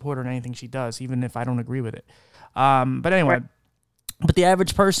and I'll support her in anything she does, even if I don't agree with it. But anyway, but the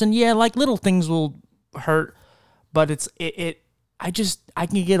average person, like little things will hurt. But I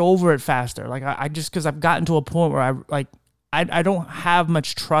can get over it faster. Like I just, because I've gotten to a point where I don't have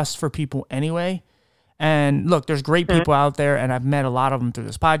much trust for people anyway. And look, there's great people out there, and I've met a lot of them through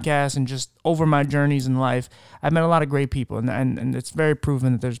this podcast and just over my journeys in life. I've met a lot of great people, and it's very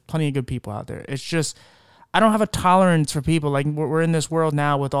proven that there's plenty of good people out there. It's just, I don't have a tolerance for people. Like, we're in this world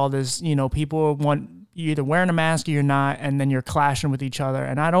now with all this, people want you either wearing a mask or you're not, and then you're clashing with each other.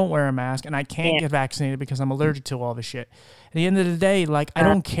 And I don't wear a mask, and I can't get vaccinated because I'm allergic to all this shit. At the end of the day, like, I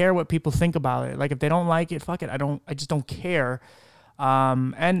don't care what people think about it. Like, if they don't like it, fuck it. I just don't care.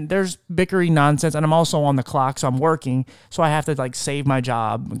 And there's bickering nonsense, and I'm also on the clock, so I'm working, so I have to like save my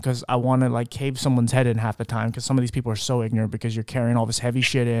job because I want to like cave someone's head in half the time, because some of these people are so ignorant, because you're carrying all this heavy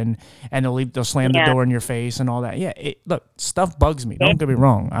shit in, and they'll slam the door in your face and all that. Look, stuff bugs me. Don't get me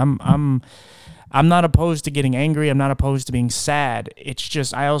wrong. I'm not opposed to getting angry. I'm not opposed to being sad. It's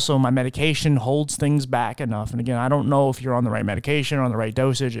just, my medication holds things back enough. And again, I don't know if you're on the right medication or on the right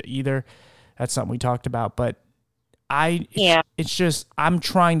dosage either. That's something we talked about, but it's just, I'm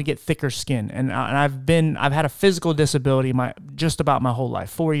trying to get thicker skin, and I've had a physical disability just about my whole life.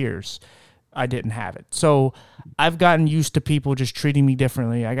 4 years I didn't have it, so I've gotten used to people just treating me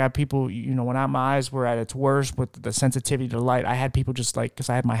differently. I got people, when my eyes were at its worst with the sensitivity to light, I had people just like, because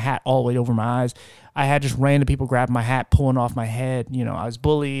I had my hat all the way over my eyes, I had just random people grabbing my hat, pulling off my head. I was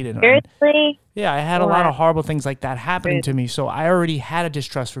bullied, and seriously, I had a lot of horrible things like that happening to me. So I already had a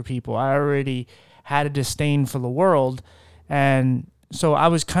distrust for people. I already had a disdain for the world, and so I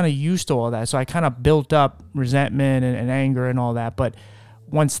was kind of used to all that. So I kind of built up resentment and anger and all that. But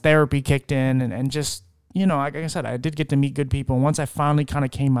once therapy kicked in, and just, like I said, I did get to meet good people. And once I finally kind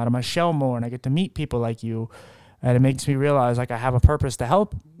of came out of my shell more, and I get to meet people like you, and it makes me realize like I have a purpose to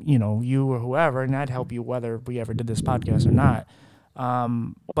help, you or whoever, and I'd help you whether we ever did this podcast or not.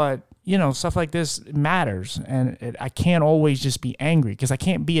 But stuff like this matters, and I can't always just be angry, because I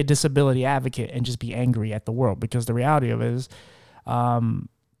can't be a disability advocate and just be angry at the world, because the reality of it is, who am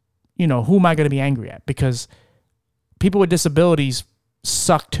I going to be angry at? Because people with disabilities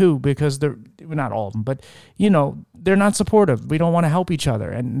suck too, because they're not all of them, but they're not supportive. We don't want to help each other,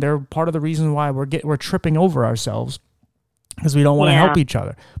 and they're part of the reason why we're tripping over ourselves, because we don't want to help each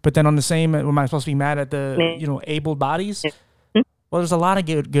other. But then on the same, am I supposed to be mad at the able bodies? Well, there's a lot of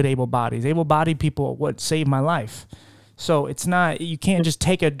good able bodies. Able bodied people are what saved my life. So it's not, you can't just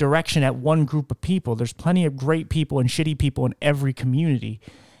take a direction at one group of people. There's plenty of great people and shitty people in every community.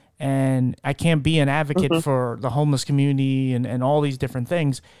 And I can't be an advocate for the homeless community and all these different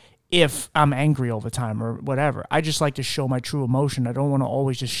things if I'm angry all the time or whatever. I just like to show my true emotion. I don't want to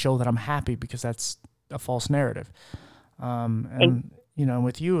always just show that I'm happy, because that's a false narrative. And you know,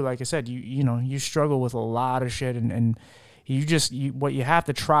 with you, like I said, you struggle with a lot of shit, and what you have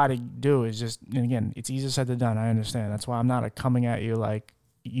to try to do is just, and again, it's easier said than done. I understand. That's why I'm not coming at you like,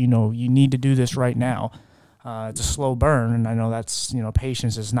 you need to do this right now. It's a slow burn, and I know that's,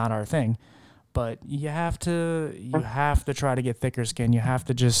 patience is not our thing, but you have to try to get thicker skin. You have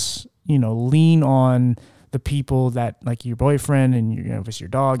to just, lean on the people that, like your boyfriend and if it's your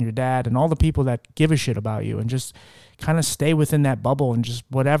dog, your dad, and all the people that give a shit about you, and just kind of stay within that bubble, and just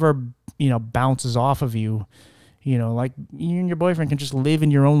whatever, bounces off of you, like you and your boyfriend can just live in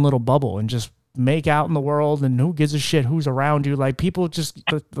your own little bubble and just make out in the world, and who gives a shit who's around you. Like, people just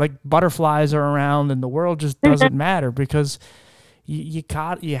like butterflies are around, and the world just doesn't matter, because you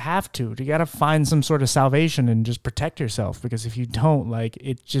have to find some sort of salvation and just protect yourself, because if you don't, like,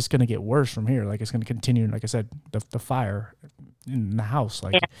 it's just going to get worse from here. Like, it's going to continue. Like I said, the fire in the house,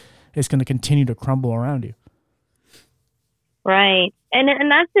 like, it's going to continue to crumble around you. Right.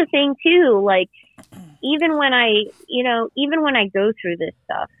 And that's the thing too. Like, even when I go through this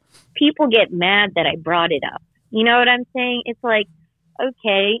stuff, people get mad that I brought it up. You know what I'm saying? It's like,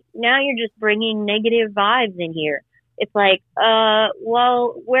 okay, now you're just bringing negative vibes in here. It's like,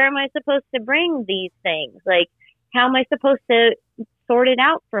 well, where am I supposed to bring these things? Like, how am I supposed to sort it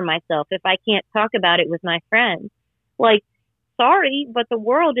out for myself if I can't talk about it with my friends? Like, sorry, but the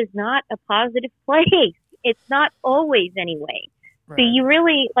world is not a positive place. It's not always anyway. Right. So you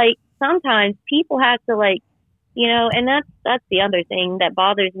really, like, sometimes people have to, like, and that's the other thing that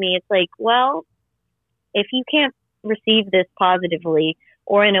bothers me. It's like, well, if you can't receive this positively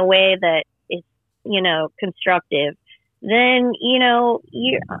or in a way that is, constructive, then,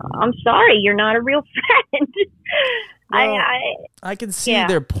 I'm sorry, you're not a real friend. Well, I can see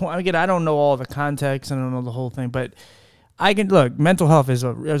their point. Again, I don't know all the context, I don't know the whole thing, but I can look. Mental health is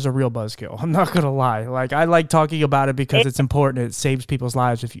a real buzzkill. I'm not gonna lie. Like, I like talking about it because it's important. It saves people's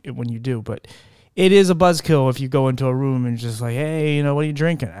lives when you do. But it is a buzzkill if you go into a room and just like, hey, what are you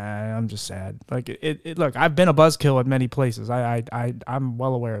drinking? I'm just sad. Like, look, I've been a buzzkill at many places. I'm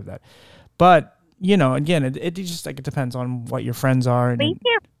well aware of that. But again, it just, like, it depends on what your friends are. But you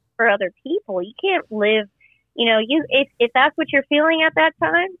can't for other people. You can't live. If that's what you're feeling at that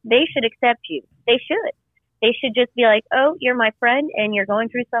time, they should accept you. They should. They should just be like, oh, you're my friend and you're going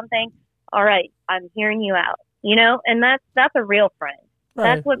through something. All right, I'm hearing you out, and that's a real friend. Right.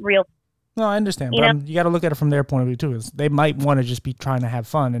 That's what real. No, I understand. But you got to look at it from their point of view too. Is they might want to just be trying to have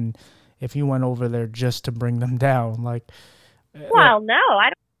fun. And if you went over there just to bring them down, like. Well, no, I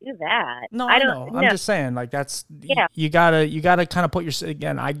don't do that. No, I don't know. I'm just saying, like, that's, you gotta kind of put your,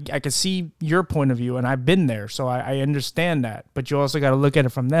 again, I can see your point of view, and I've been there, so I understand that, but you also got to look at it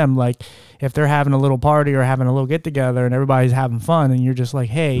from them. Like, if they're having a little party or having a little get together and everybody's having fun, and you're just like,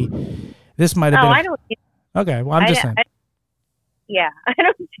 hey, this might have been. I don't do that. Okay, well, I'm just saying. I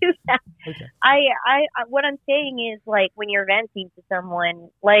don't do that. Okay. I what I'm saying is, like, when you're venting to someone,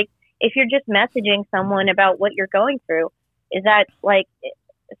 like, if you're just messaging someone about what you're going through, is that, like,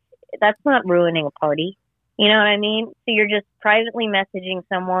 that's not ruining a party. You know what I mean? So you're just privately messaging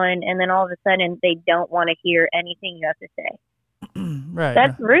someone, and then all of a sudden they don't want to hear anything you have to say. Right.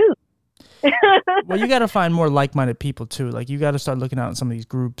 That's rude. Well, you got to find more like-minded people too. Like, you got to start looking out in some of these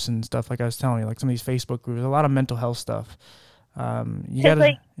groups and stuff. Like I was telling you, like some of these Facebook groups, a lot of mental health stuff. That's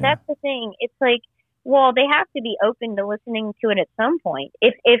the thing. It's like, well, they have to be open to listening to it at some point.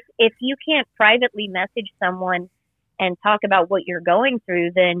 If you can't privately message someone and talk about what you're going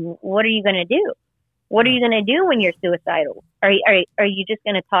through, then what are you going to do? What are you going to do when you're suicidal? Are you just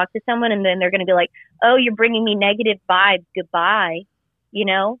going to talk to someone and then they're going to be like, oh, you're bringing me negative vibes. Goodbye.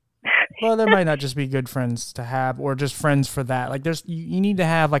 Well, there might not just be good friends to have, or just friends for that. Like, you need to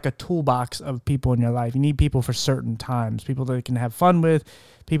have, like, a toolbox of people in your life. You need people for certain times, people that you can have fun with,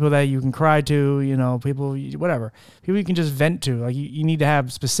 people that you can cry to, people, whatever, people you can just vent to. Like, you need to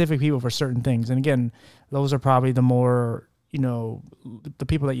have specific people for certain things. And again, those are probably the more, the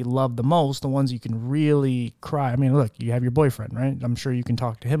people that you love the most, the ones you can really cry. I mean, look, you have your boyfriend, right? I'm sure you can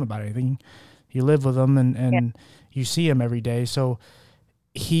talk to him about anything. You live with him and you see him every day. So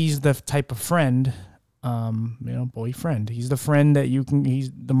he's the type of friend, boyfriend. He's the friend that he's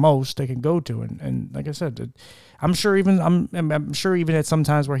the most they can go to. And like I said, I'm sure even at some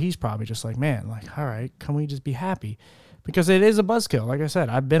times where he's probably just like, man, like, all right, can we just be happy? because it is a buzzkill. Like I said,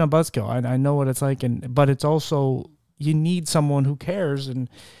 I've been a buzzkill. I know what it's like, but it's also, you need someone who cares, and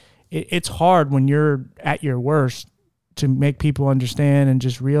it's hard when you're at your worst to make people understand and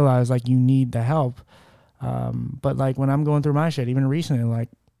just realize like you need the help. But like when I'm going through my shit, even recently, like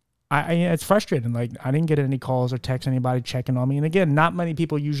it's frustrating. Like I didn't get any calls or text anybody checking on me. And again, not many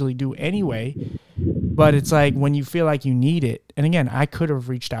people usually do anyway, but it's like when you feel like you need it. And again, I could have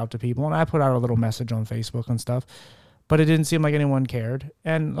reached out to people and I put out a little message on Facebook and stuff, but it didn't seem like anyone cared.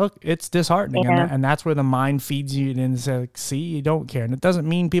 And look, it's disheartening. Yeah. And that's where the mind feeds you and says, like, see, you don't care. And it doesn't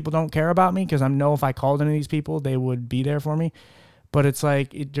mean people don't care about me, because I know if I called any of these people, they would be there for me. But it's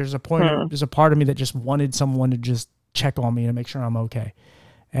like, there's a point, there's a part of me that just wanted someone to just check on me and make sure I'm okay.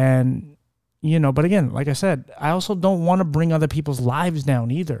 And, you know, but again, like I said, I also don't want to bring other people's lives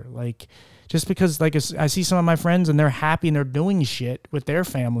down either. Like, just because, like, I see some of my friends and they're happy and they're doing shit with their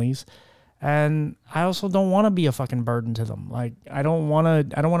families, and I also don't want to be a fucking burden to them. Like, I don't want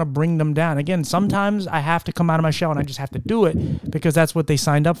to bring them down. Again, sometimes I have to come out of my shell and I just have to do it because that's what they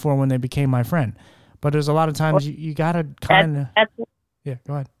signed up for when they became my friend. But there's a lot of times you gotta kind of, yeah,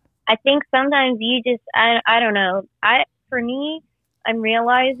 go ahead. I think sometimes you just, I don't know. For me, I'm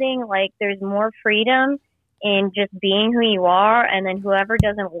realizing like there's more freedom in just being who you are, and then whoever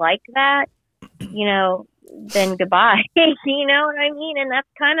doesn't like that, you know, then goodbye. You know what I mean? And that's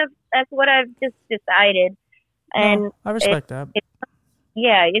what I've just decided. And no, I respect that.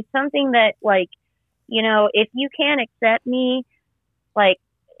 It's something that, like, you know, if you can't accept me, like,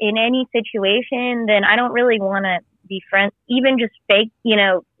 in any situation, then I don't really want to be friends, even just fake, you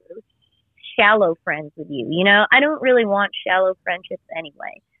know, shallow friends with you. You know, I don't really want shallow friendships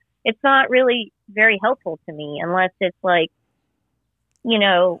anyway. It's not really very helpful to me unless it's like, you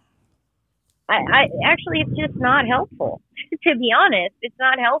know, I actually, it's just not helpful. To be honest, it's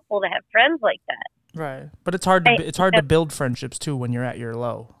not helpful to have friends like that. Right, but it's hard to build friendships too when you're at your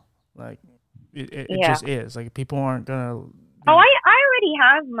low. Like it just is. Like people aren't gonna. Oh, I already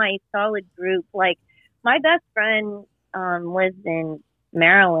have my solid group. Like my best friend lives in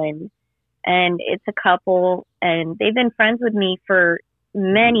Maryland, and it's a couple, and they've been friends with me for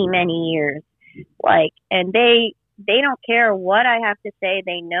many, many years. Like, and they don't care what I have to say.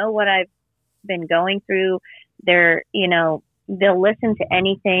 They know what I've been going through. They're, you know, they'll listen to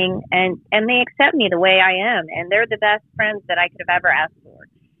anything, and they accept me the way I am, and they're the best friends that I could have ever asked for.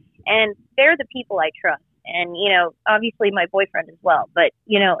 And they're the people I trust. And, you know, obviously my boyfriend as well. But,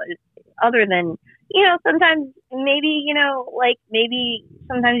 you know, other than, you know, sometimes maybe, you know, like maybe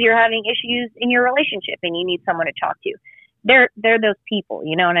sometimes you're having issues in your relationship and you need someone to talk to. They're those people,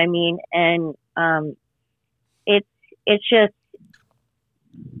 you know what I mean? And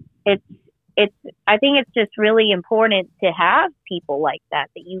I think it's just really important to have people like that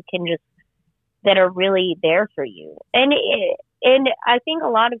you can just, that are really there for you. And I think a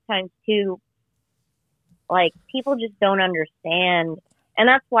lot of times too, like people just don't understand. And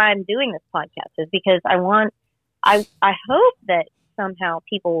that's why I'm doing this podcast, is because I hope that somehow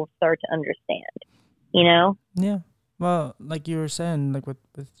people will start to understand, you know? Yeah. Well, like you were saying, like with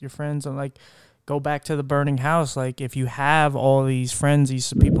your friends, and like go back to the burning house. Like if you have all these friends,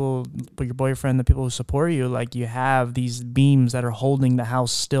 these people, your boyfriend, the people who support you, like you have these beams that are holding the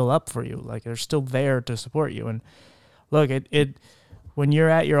house still up for you. Like they're still there to support you. And look, it when you're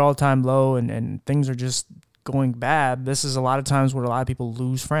at your all-time low and things are just going bad, this is a lot of times where a lot of people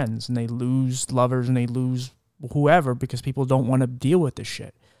lose friends and they lose lovers and they lose whoever because people don't want to deal with this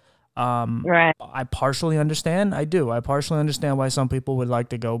shit. Right. I partially understand. I do. I partially understand why some people would like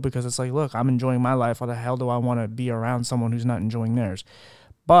to go, because it's like, look, I'm enjoying my life. Why the hell do I want to be around someone who's not enjoying theirs?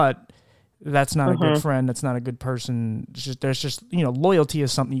 But that's not a good friend. That's not a good person. There's just, you know, loyalty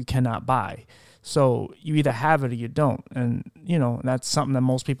is something you cannot buy. So you either have it or you don't. And, you know, that's something that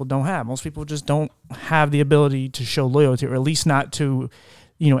most people don't have. Most people just don't have the ability to show loyalty, or at least not to,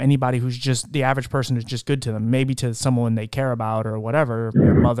 you know, anybody who's just the average person who's just good to them, maybe to someone they care about or whatever,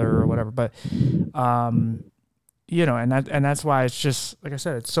 their mother or whatever. But, you know, and that's why it's just, like I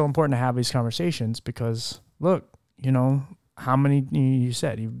said, it's so important to have these conversations, because look, you know, how many, you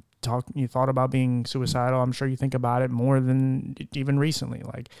said, you thought about being suicidal. I'm sure you think about it more than even recently.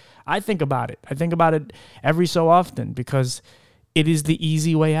 Like I think about it every so often, because it is the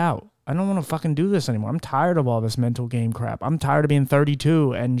easy way out. I don't want to fucking do this anymore. I'm tired of all this mental game crap. I'm tired of being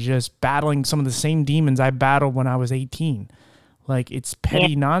 32 and just battling some of the same demons I battled when I was 18. Like, it's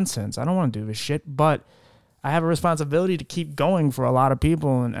petty nonsense. I don't want to do this shit, but I have a responsibility to keep going for a lot of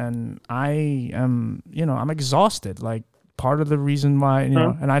people, and I am, you know, I'm exhausted. Like, part of the reason why, you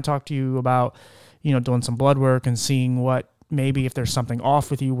know, and I talked to you about, you know, doing some blood work and seeing what maybe if there's something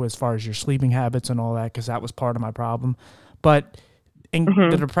off with you as far as your sleeping habits and all that, because that was part of my problem. But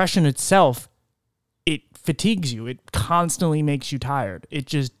the depression itself, it fatigues you. It constantly makes you tired. It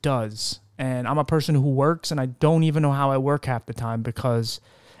just does. And I'm a person who works, and I don't even know how I work half the time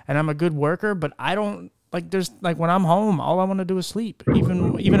and I'm a good worker, but I don't, when I'm home, all I want to do is sleep,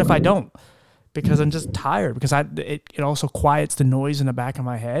 even if I don't, because I'm just tired, because it also quiets the noise in the back of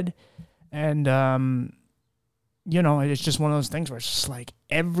my head. And, it's just one of those things where it's just like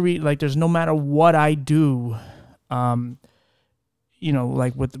there's no matter what I do, like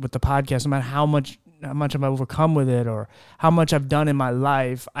with the podcast, no matter how much I've overcome with it or how much I've done in my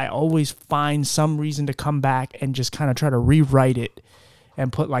life, I always find some reason to come back and just kind of try to rewrite it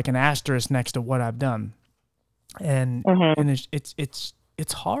and put like an asterisk next to what I've done. And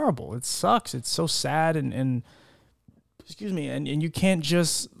it's horrible. It sucks. It's so sad and excuse me, and you can't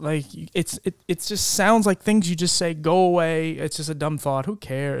just it just sounds like things you just say, go away. It's just a dumb thought. Who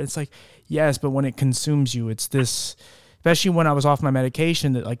cares? It's like, yes, but when it consumes you, it's this. Especially when I was off my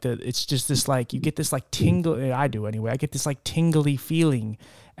medication, it's just this you get this tingle. I do anyway. I get this tingly feeling,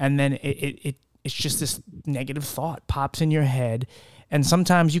 and then it's just this negative thought pops in your head, and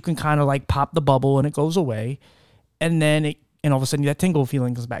sometimes you can kind of pop the bubble and it goes away, and then all of a sudden that tingle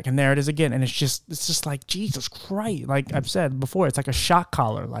feeling comes back, and there it is again, and it's just like Jesus Christ. Like I've said before, it's like a shock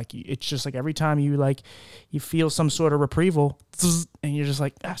collar. It's just like every time you feel some sort of retrieval, and you're just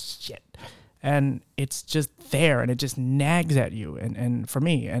like, ah, shit. And it's just there, and it just nags at you. And for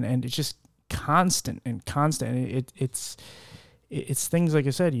me, and it's just constant. It's things, like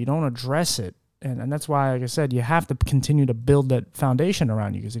I said, you don't address it. And that's why, like I said, you have to continue to build that foundation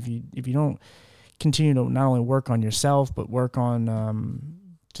around you. Because if you don't continue to not only work on yourself, but work on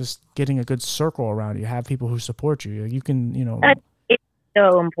just getting a good circle around you, have people who support you. You can, It's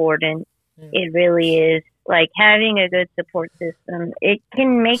so important. Yeah. It really is. Having a good support system, it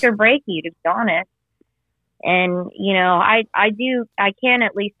can make or break you, to be honest. And, I can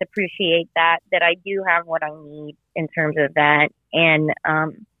at least appreciate that I do have what I need in terms of that. And,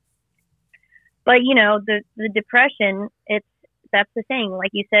 but the depression, that's the thing.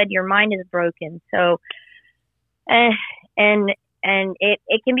 Like you said, your mind is broken. So, and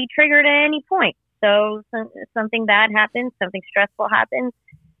it can be triggered at any point. So something bad happens, something stressful happens,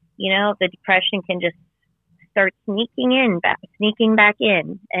 the depression can just start sneaking back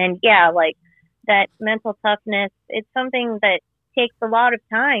in. And that mental toughness, it's something that takes a lot of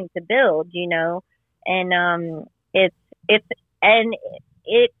time to build, and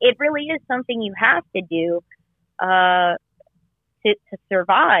it really is something you have to do to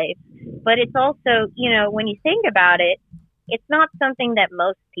survive. But it's also, when you think about it, it's not something that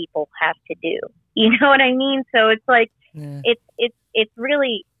most people have to do. You know what I mean? So it's it's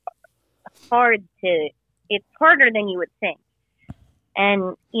really hard it's harder than you would think.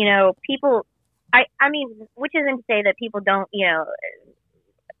 And, people, I mean, which isn't to say that people don't,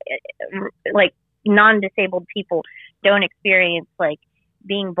 non-disabled people don't experience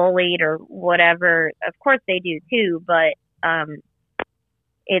being bullied or whatever. Of course they do too, but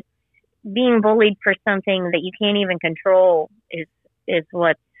it's being bullied for something that you can't even control is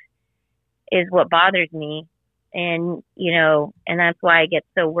what bothers me. And, and that's why I get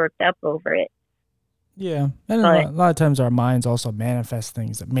so worked up over it. Yeah, and a lot of times our minds also manifest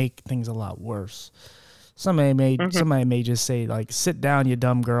things that make things a lot worse. Somebody may just say "sit down, you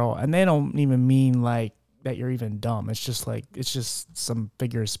dumb girl," and they don't even mean that you're even dumb. It's just some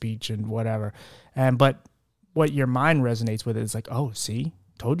figure of speech and whatever. But what your mind resonates with is oh, see,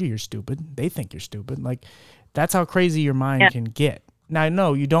 told you you're stupid. They think you're stupid. That's how crazy your mind can get. Now,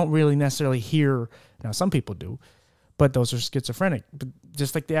 no, you don't really necessarily hear. Now, some people do. But those are schizophrenic. But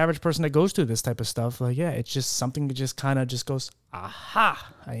just like the average person that goes through this type of stuff, it's just something that just kind of just goes,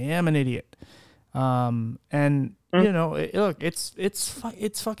 aha, I am an idiot. Look,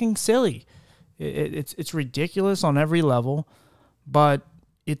 it's fucking silly. It's ridiculous on every level, but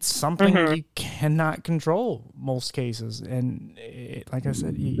it's something you cannot control most cases. And like I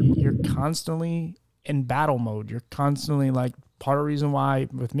said, you're constantly in battle mode. You're constantly part of the reason why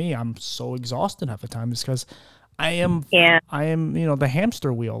with me, I'm so exhausted half the time is because I am, the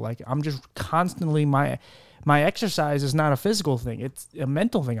hamster wheel. I'm just constantly, my exercise is not a physical thing. It's a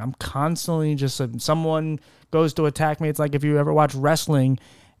mental thing. I'm constantly just, someone goes to attack me. It's like if you ever watch wrestling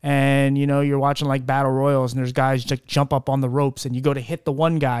and, you're watching battle royals and there's guys just jump up on the ropes and you go to hit the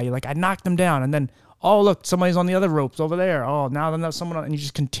one guy. You're I knocked him down. And then, oh, look, somebody's on the other ropes over there. Oh, now there's someone, and you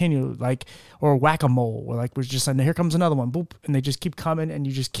just continue, or whack-a-mole, where we're just saying, here comes another one, boop, and they just keep coming, and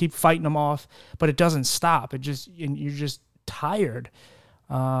you just keep fighting them off, but it doesn't stop. And you're just tired,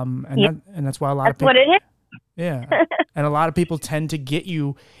 and that's why a lot of people. That's what it is. Yeah. And a lot of people tend to get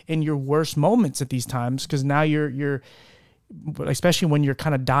you in your worst moments at these times because now you're, especially when you're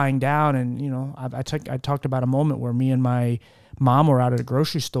kind of dying down. And, you know, I talked about a moment where me and my mom were out at a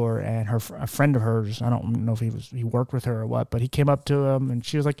grocery store and a friend of hers, I don't know if he worked with her or what, but he came up to him and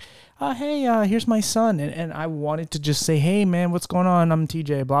she was like, oh, hey, here's my son. And I wanted to just say, hey, man, what's going on? I'm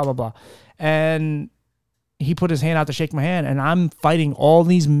TJ, blah, blah, blah. And he put his hand out to shake my hand and I'm fighting all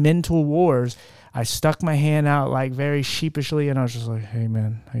these mental wars. I stuck my hand out like very sheepishly and I was just like, hey,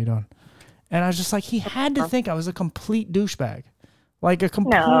 man, how you doing? And I was just like, he had to think I was a complete douchebag. Like a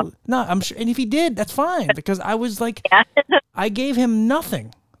complete, no, I'm sure. And if he did, that's fine. Because I was like, I gave him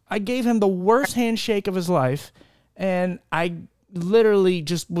nothing. I gave him the worst handshake of his life. And I literally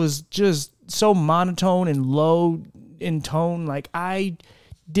was just so monotone and low in tone. Like I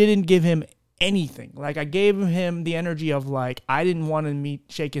didn't give him anything. Like I gave him the energy of like, I didn't want to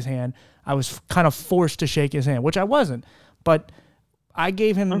shake his hand. I was kind of forced to shake his hand, which I wasn't. But I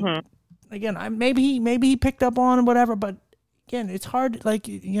gave him, again, maybe he picked up on whatever, but again, it's hard. Like,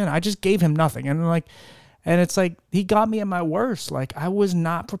 you know, I just gave him nothing. And it's like, he got me at my worst. Like I was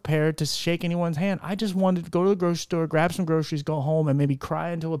not prepared to shake anyone's hand. I just wanted to go to the grocery store, grab some groceries, go home and maybe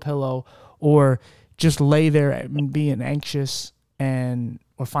cry into a pillow or just lay there and being anxious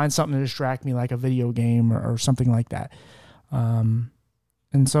or find something to distract me like a video game or something like that.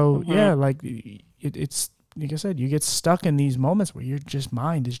 And so, yeah, like it's, like I said, you get stuck in these moments where your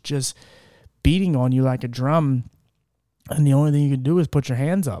mind is just beating on you like a drum. And the only thing you can do is put your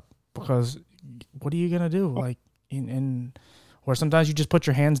hands up because what are you going to do? Like, or sometimes you just put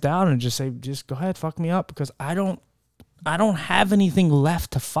your hands down and just say, just go ahead, fuck me up because I don't have anything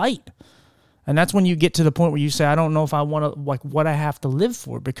left to fight. And that's when you get to the point where you say, I don't know if I want to, like, what I have to live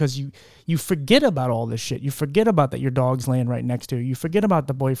for, because you forget about all this shit. You forget about that your dog's laying right next to you. You forget about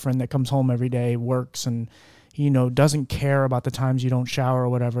the boyfriend that comes home every day, works, and, you know, doesn't care about the times you don't shower or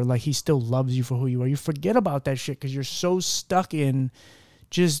whatever. Like, he still loves you for who you are. You forget about that shit because you're so stuck in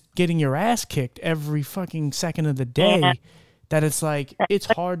just getting your ass kicked every fucking second of the day that it's like, it's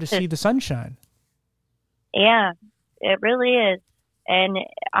hard to see the sunshine. Yeah, it really is. And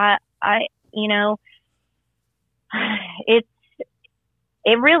I you know, it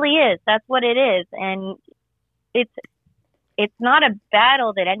really is. That's what it is. And it's not a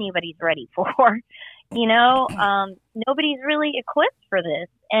battle that anybody's ready for, you know, nobody's really equipped for this.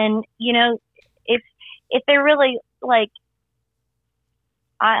 And, you know, if they're really like,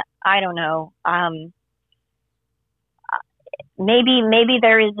 I don't know, maybe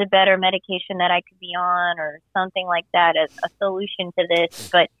there is a better medication that I could be on or something like that as a solution to this,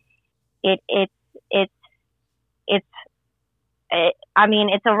 but I mean,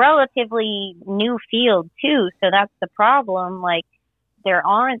 it's a relatively new field too, so that's the problem. Like, there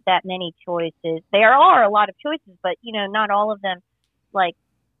aren't that many choices. There are a lot of choices, but you know, not all of them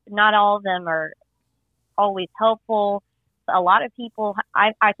are always helpful. A lot of people,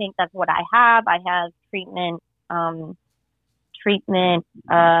 I think that's what I have. I have treatment, what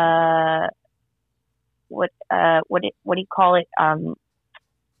do you call it?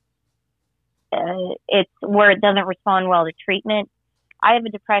 It's where it doesn't respond well to treatment. I have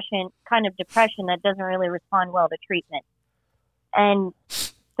a kind of depression that doesn't really respond well to treatment. And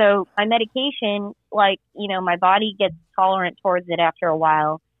so my medication, like, you know, my body gets tolerant towards it after a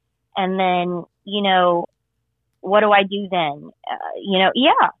while. And then, you know, what do I do then? You know,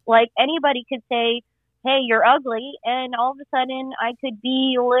 yeah, like anybody could say, hey, you're ugly. And all of a sudden I could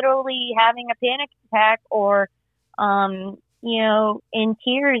be literally having a panic attack or, you know, in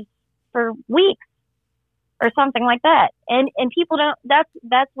tears for weeks or something like that. And people don't, that's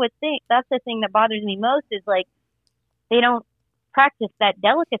the thing that bothers me most is like, they don't practice that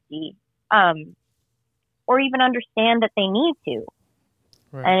delicacy, or even understand that they need to.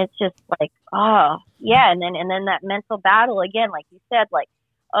 Right. And it's just like, oh yeah. And then that mental battle again, like you said, like,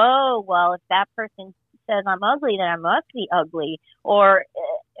 oh, well, if that person says I'm ugly, then I must be ugly, or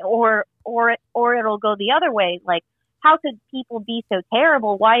it'll go the other way. Like, how could people be so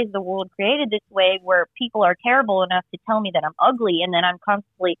terrible? Why is the world created this way where people are terrible enough to tell me that I'm ugly and then I'm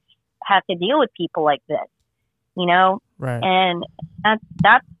constantly have to deal with people like this, you know? Right. And that's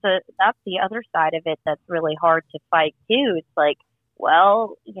the other side of it that's really hard to fight too. It's like,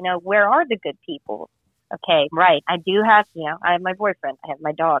 well, you know, where are the good people? Okay, right. I do have, you know, I have my boyfriend, I have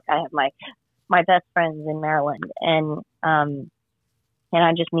my dog, I have my best friends in Maryland, and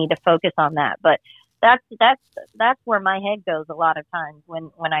I just need to focus on that. But that's where my head goes a lot of times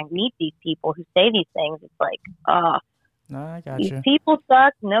when I meet these people who say these things. It's like, oh, no, I got these you. people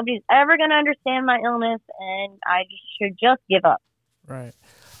suck. Nobody's ever going to understand my illness, and I should just give up. Right.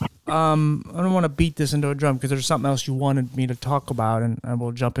 I don't want to beat this into a drum because there's something else you wanted me to talk about, and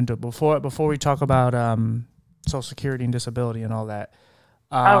we'll jump into it before we talk about Social Security and disability and all that.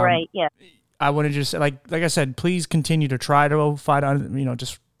 All right, yeah. I want to just like I said, please continue to try to fight on,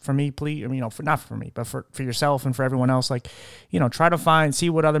 just for me, please, not for me, but for yourself and for everyone else, like, try to see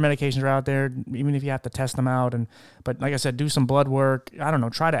what other medications are out there, even if you have to test them out. But like I said, do some blood work. I don't know,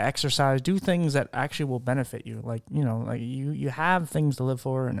 try to exercise, do things that actually will benefit you. Like, like you have things to live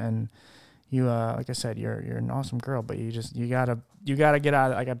for, and you, like I said, you're an awesome girl, but you gotta get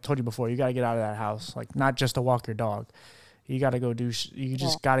out, like I've told you before, you gotta get out of that house, like not just to walk your dog. You got to go you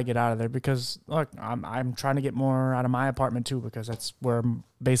just got to get out of there because look, I'm trying to get more out of my apartment too, because that's where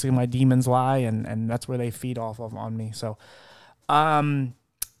basically my demons lie, and that's where they feed off of on me. So, but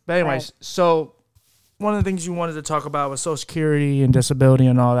anyways, so one of the things you wanted to talk about was Social Security and disability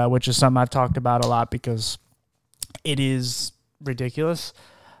and all that, which is something I've talked about a lot because it is ridiculous.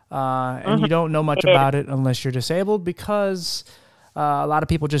 And you don't know much about it unless you're disabled, because a lot of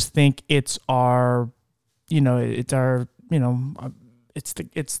people just think it's our, it's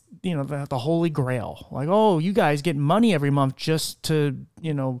the holy grail. Like, oh, you guys get money every month just to,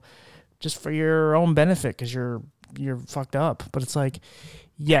 just for your own benefit because you're fucked up. But it's like,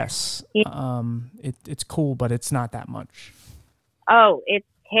 yes, it's cool, but it's not that much. Oh, it's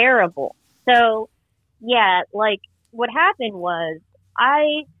terrible. So, yeah, like what happened was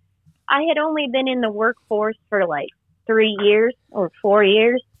I had only been in the workforce for like 3 years or 4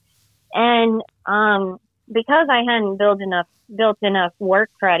 years, and because I hadn't built enough work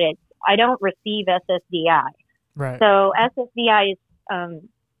credits, I don't receive SSDI. Right. So SSDI is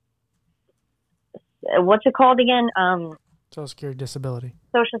what's it called again? Social Security disability.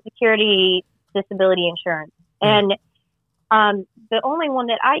 Social Security disability insurance. And the only one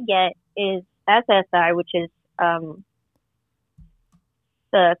that I get is SSI, which is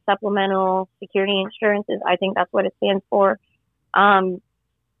the supplemental security insurances. I think that's what it stands for.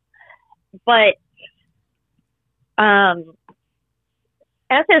 But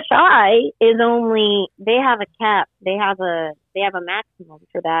SSI is only, they have a cap. They have a maximum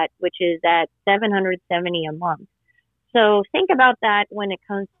for that, which is at $770 a month. So think about that when it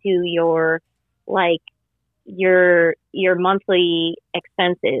comes to your monthly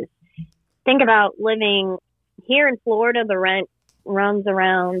expenses. Think about living here in Florida. The rent runs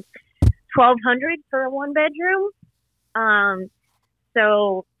around $1,200 for a one bedroom.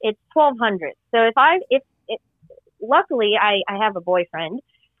 So it's $1,200. So if luckily I have a boyfriend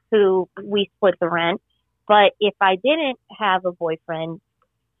who we split the rent, but if I didn't have a boyfriend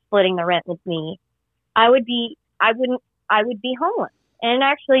splitting the rent with me, I would be homeless. And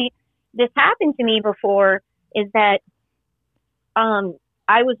actually this happened to me before, is that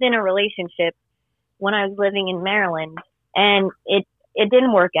I was in a relationship when I was living in Maryland, and it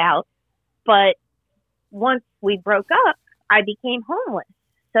didn't work out. But once we broke up, I became homeless.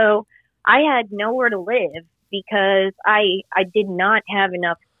 So I had nowhere to live because I did not have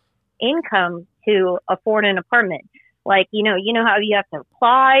enough income to afford an apartment. Like, you know how you have to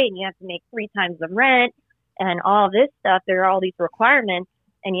apply and you have to make 3 times the rent and all this stuff. There are all these requirements,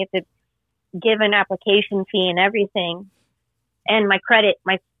 and you have to give an application fee and everything. And my credit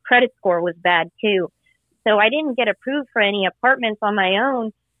score was bad too. So I didn't get approved for any apartments on my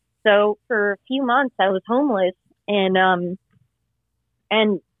own. So for a few months I was homeless, and I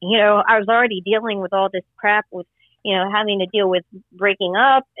was already dealing with all this crap with, having to deal with breaking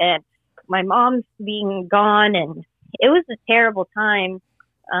up and my mom's being gone, and it was a terrible time.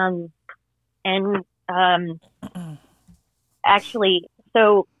 Actually,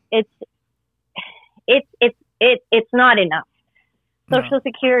 so it's not enough. Social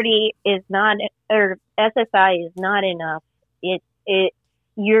Security is not, or SSI is not enough.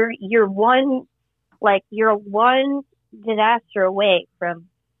 You're one disaster away from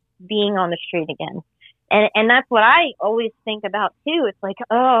being on the street again. And that's what I always think about too. It's like,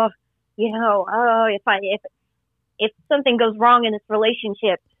 if something goes wrong in this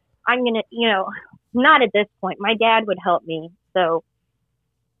relationship, I'm going to, not at this point. My dad would help me. So,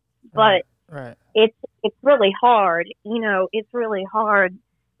 but right. It's really hard. It's really hard.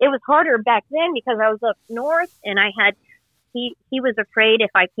 It was harder back then because I was up north, and he was afraid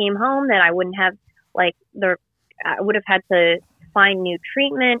if I came home that I wouldn't have, I would have had to find new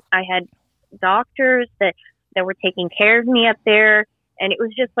treatment. I had doctors that were taking care of me up there, and it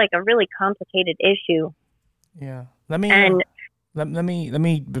was just like a really complicated issue. Yeah. Let me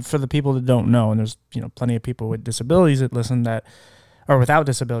for the people that don't know, and there's plenty of people with disabilities that listen or without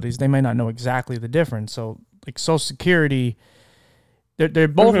disabilities, they may not know exactly the difference. So like Social Security, they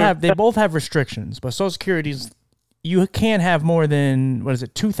both have restrictions, but Social Security is you can't have more than, what is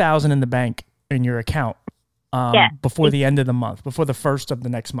it, 2,000 in the bank in your account before the end of the month, before the first of the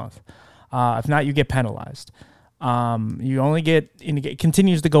next month. If not, you get penalized. You only get, and it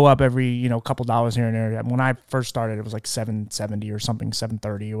continues to go up every, couple dollars here and there. When I first started, it was like $770 or something,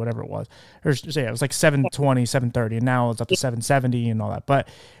 $730 or whatever it was. Or yeah, it was like $720, $730, and now it's up to $770 and all that. But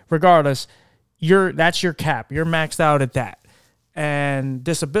regardless, that's your cap. You're maxed out at that. And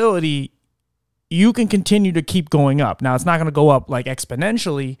disability, you can continue to keep going up. Now, it's not going to go up like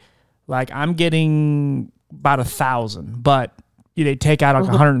exponentially. Like I'm getting about 1,000, but they take out like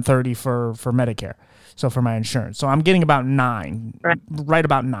 130 for Medicare. So for my insurance. So I'm getting about 9, right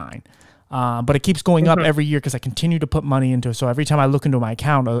about 9. But it keeps going up every year because I continue to put money into it. So every time I look into my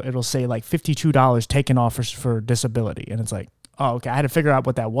account, it'll say like $52 taken off for disability. And it's like, oh, okay. I had to figure out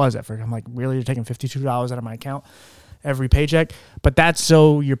what that was at first. I'm like, really? You're taking $52 out of my account every paycheck? But that's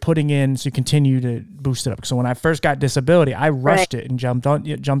so you're putting in, so you continue to boost it up. So when I first got disability, I rushed it and jumped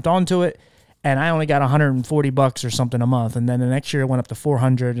onto it. And I only got $140 or something a month. And then the next year it went up to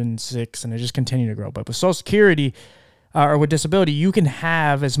 $406, and it just continued to grow. But with Social Security or with disability, you can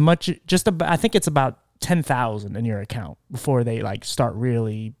have as much, I think it's about 10,000 in your account before they like start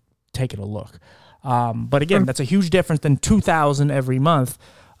really taking a look. But again, that's a huge difference than 2,000 every month.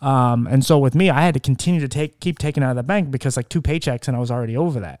 And so with me, I had to continue to keep taking out of the bank because like 2 paychecks and I was already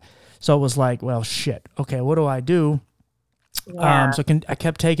over that. So it was like, well, shit. Okay, what do I do? Yeah. I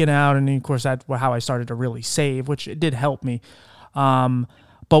kept taking out, and of course that's how I started to really save, which it did help me.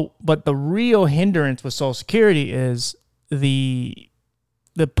 But the real hindrance with Social Security is the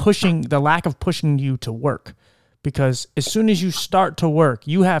lack of pushing you to work, because as soon as you start to work,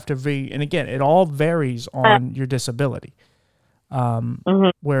 you have to and again, it all varies on your disability.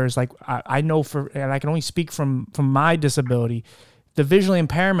 Whereas like I know and I can only speak from my disability, the visual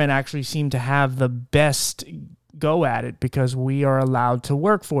impairment actually seemed to have the best go at it because we are allowed to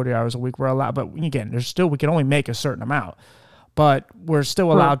work 40 hours a week. We're allowed, but again, we can only make a certain amount, but we're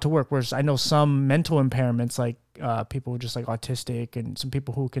still allowed to work. Whereas I know some mental impairments, like people just like autistic, and some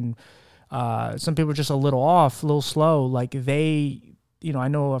people who can, some people are just a little off, a little slow. Like I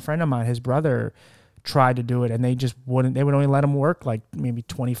know a friend of mine, his brother tried to do it, and they would only let him work like maybe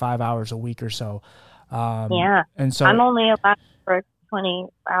 25 hours a week or so. And so I'm only allowed for 20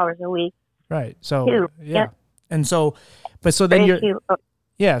 hours a week. Right. So, yeah. And so, so then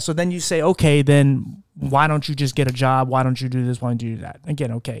so then you say, okay, then why don't you just get a job? Why don't you do this? Why don't you do that?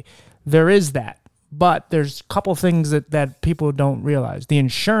 Again, okay, there is that, but there's a couple things that people don't realize. The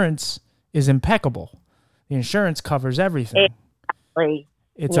insurance is impeccable. The insurance covers everything. Exactly.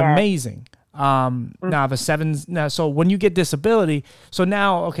 It's amazing. So when you get disability, so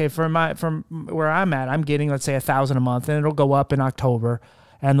now, okay, from where I'm at, I'm getting, let's say 1,000 a month, and it'll go up in October,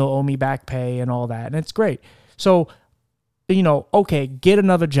 and they'll owe me back pay and all that. And it's great. So, okay, get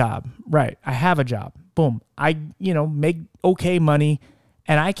another job. Right. I have a job. Boom. I, make okay money,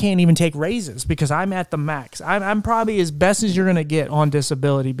 and I can't even take raises because I'm at the max. I'm probably as best as you're going to get on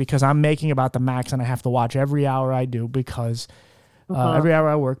disability because I'm making about the max, and I have to watch every hour I do because every hour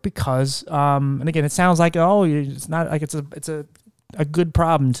I work because, and again, it sounds like, it's not like it's a good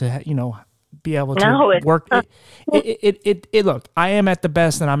problem to, be able to work. Look, I am at the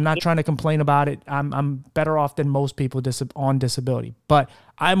best, and I'm not trying to complain about it. I'm better off than most people on disability, but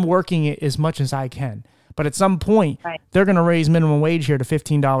I'm working it as much as I can. But at some point, they're going to raise minimum wage here to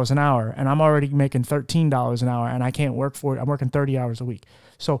 $15 an hour, and I'm already making $13 an hour, and I can't work for it. I'm working 30 hours a week.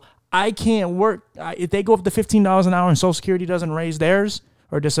 So I can't work. If they go up to $15 an hour and Social Security doesn't raise theirs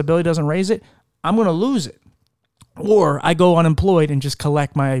or disability doesn't raise it, I'm going to lose it. Or I go unemployed and just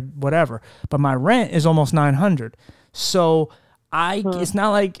collect my whatever. But my rent is almost $900. So it's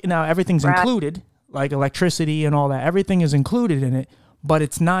not like now everything's included, like electricity and all that. Everything is included in it, but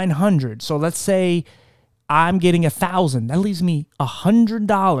it's $900. So let's say I'm getting $1,000. That leaves me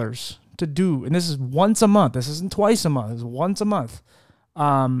 $100 to do. And this is once a month. This isn't twice a month. This is once a month.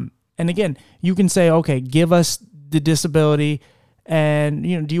 And again, you can say, okay, give us the disability, and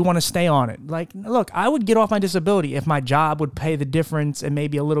do you want to stay on it? Like, look, I would get off my disability if my job would pay the difference and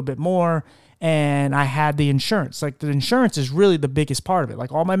maybe a little bit more, and I had the insurance. Like, the insurance is really the biggest part of it.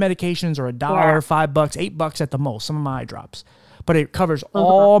 Like, all my medications are $1, $5, $8 at the most. Some of my eye drops, but it covers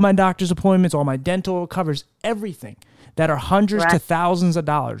all my doctor's appointments, all my dental. It covers everything that are hundreds to thousands of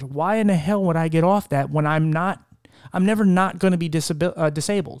dollars. Why in the hell would I get off that when I'm never not going to be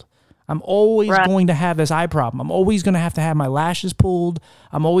disabled? I'm always going to have this eye problem. I'm always going to have my lashes pulled.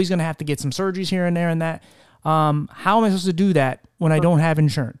 I'm always going to have to get some surgeries here and there and that. How am I supposed to do that when I don't have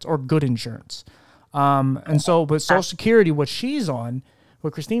insurance or good insurance? And so, but Social Security, what she's on,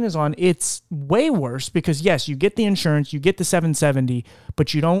 What Christina's on, it's way worse because yes, you get the insurance, you get the $770,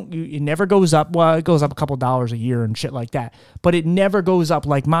 but it never goes up. Well, it goes up a couple dollars a year and shit like that, but it never goes up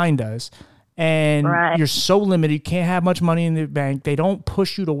like mine does. And you're so limited. You can't have much money in the bank. They don't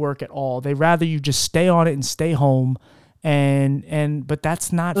push you to work at all. They rather you just stay on it and stay home. But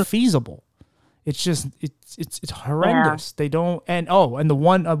that's not feasible. It's just, it's horrendous. They don't, and the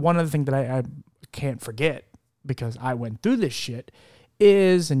one other thing that I can't forget because I went through this shit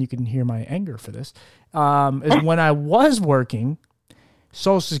is, and you can hear my anger for this, is when I was working,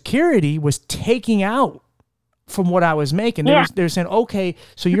 Social Security was taking out from what I was making. They're saying, okay,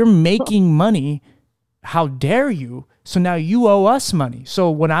 so you're making money. How dare you? So now you owe us money.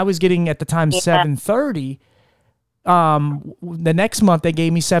 So when I was getting at the time $730, the next month they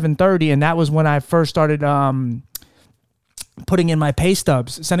gave me $730, and that was when I first started putting in my pay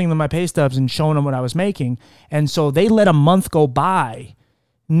stubs, sending them my pay stubs and showing them what I was making. And so they let a month go by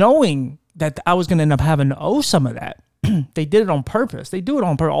knowing that I was going to end up having to owe some of that. They did it on purpose. They do it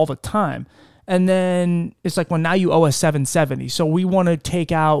on purpose all the time. And then it's like, well, now you owe us $770. So we want to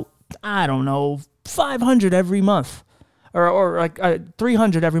take out, I don't know, $500 every month or like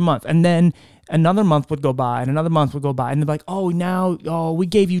 $300 every month. And then another month would go by and another month would go by. And they're like, oh, we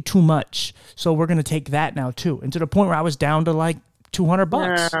gave you too much. So we're going to take that now too. And to the point where I was down to like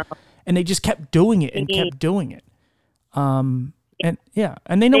 $200. And they just kept doing it and kept doing it. And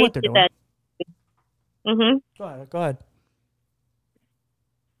they know what they're doing. Mm-hmm. Go ahead.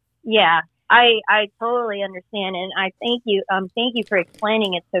 Yeah, I totally understand, and I thank you for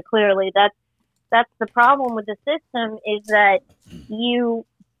explaining it so clearly. That's the problem with the system is that you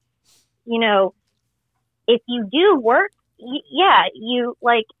know, if you do work, you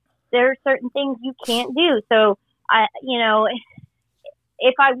like there are certain things you can't do. So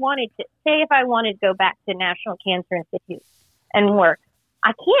if I wanted to go back to National Cancer Institute and work,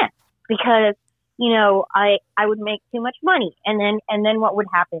 I can't because I would make too much money. And then what would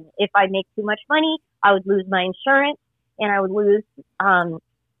happen? If I make too much money, I would lose my insurance and I would lose, and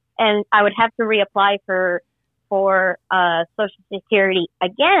I would have to reapply for Social Security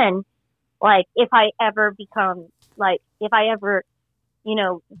again. Like if I ever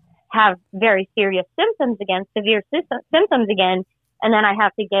have very serious symptoms again, severe symptoms again, and then I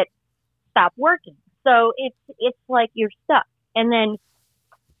have to stop working. So it's like you're stuck. And then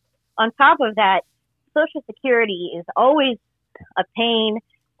on top of that, Social Security is always a pain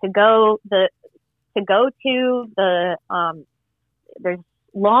to go to. There's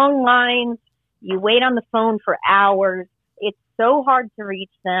long lines. You wait on the phone for hours. It's so hard to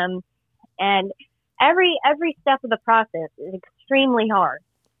reach them, and every step of the process is extremely hard.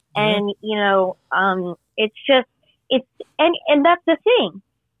 Mm-hmm. And and that's the thing.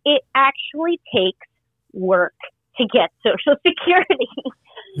 It actually takes work to get Social Security.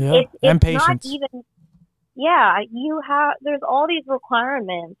 Yeah, it's and patience. Not even. Yeah, there's all these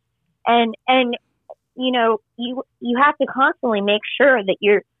requirements and you have to constantly make sure that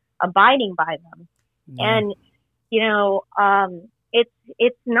you're abiding by them. Yeah. And,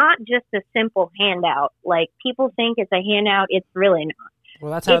 it's not just a simple handout. Like people think it's a handout. It's really not.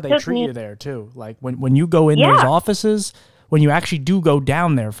 Well, that's how they treat you there too. Like when you go in those offices, when you actually do go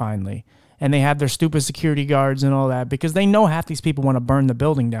down there finally, and they have their stupid security guards and all that, because they know half these people want to burn the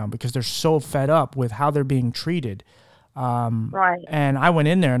building down because they're so fed up with how they're being treated. Right. And I went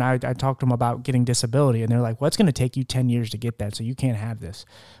in there and I talked to them about getting disability, and they're like, well, it's going to take you 10 years to get that, so you can't have this,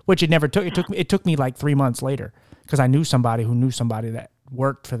 which it never took. It took me like 3 months later because I knew somebody who knew somebody that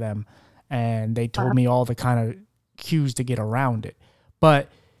worked for them, and they told me all the kind of cues to get around it. But,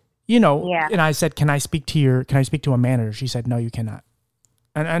 and I said, can I speak to a manager? She said, no, you cannot.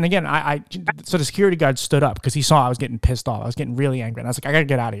 And again, so the security guard stood up because he saw I was getting pissed off. I was getting really angry. And I was like, I got to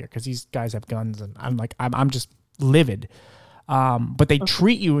get out of here because these guys have guns. And I'm like, I'm just livid. But they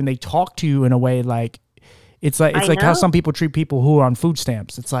treat you and they talk to you in a way like, it's like how some people treat people who are on food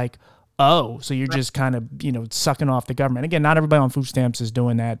stamps. It's like, oh, so you're just kind of, sucking off the government. Again, not everybody on food stamps is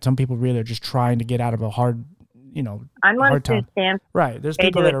doing that. Some people really are just trying to get out of a hard, I'm on hard time. Food stamps. Right. There's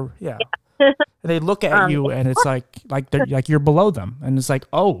people that are, they look at you and it's like you're below them, and it's like,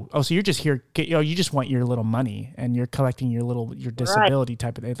 oh, so you're just here, you just want your little money and you're collecting your disability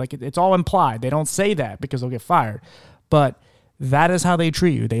type of thing. Like it's all implied. They don't say that because they'll get fired, but that is how they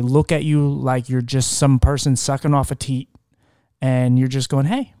treat you. They look at you like you're just some person sucking off a teat, and you're just going,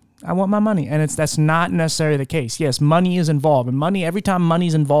 hey, I want my money. And that's not necessarily the case. Yes, money is involved, and every time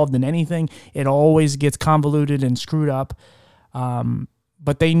money's involved in anything, it always gets convoluted and screwed up.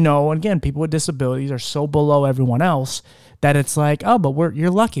 But they know, and again, people with disabilities are so below everyone else that it's like, oh, but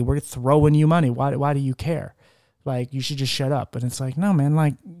you're lucky. We're throwing you money. Why do you care? Like, you should just shut up. And it's like, no, man,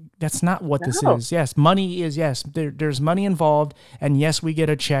 like, that's not what this No. is. Yes, money is, yes, there's money involved. And yes, we get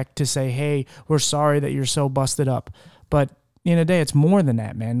a check to say, hey, we're sorry that you're so busted up. But in a day, it's more than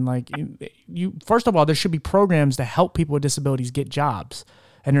that, man. Like, you first of all, there should be programs to help people with disabilities get jobs.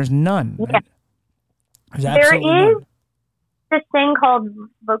 And there's none. Yeah. There's There absolutely is none. this thing called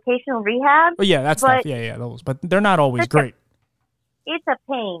vocational rehab. Oh, yeah, that's stuff. Yeah, those. But they're not always great. It's a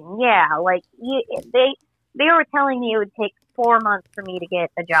pain. Yeah, like they were telling me it would take 4 months for me to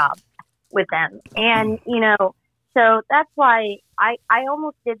get a job with them, and so that's why I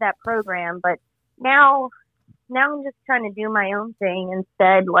almost did that program, but now I'm just trying to do my own thing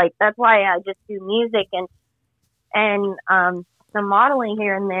instead. Like, that's why I just do music and some modeling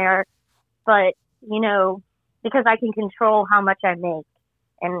here and there, but because I can control how much I make,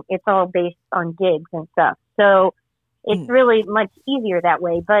 and it's all based on gigs and stuff. So it's really much easier that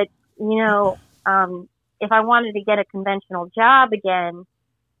way. But, if I wanted to get a conventional job again,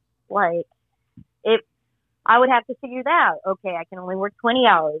 like, I would have to figure that out. Okay, I can only work 20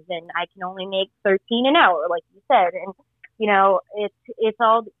 hours and I can only make 13 an hour, like you said. And, it's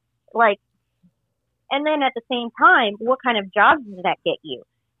all like, and then at the same time, what kind of jobs does that get you?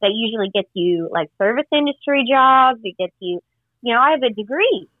 That usually gets you like service industry jobs. It gets you, I have a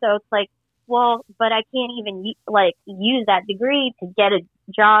degree. So it's like, well, but I can't even use that degree to get a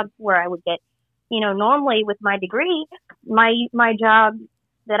job where I would get, normally with my degree, my job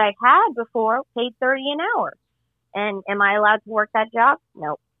that I had before paid 30 an hour. And am I allowed to work that job?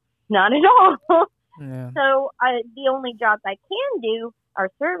 No, not at all. Yeah. So the only jobs I can do are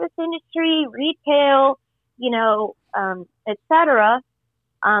service industry, retail, etc.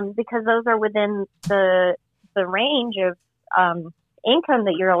 Because those are within the range of income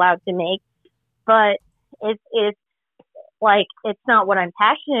that you're allowed to make. But it's like, it's not what I'm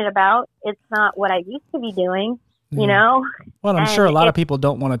passionate about. It's not what I used to be doing, Well, I'm sure a lot of people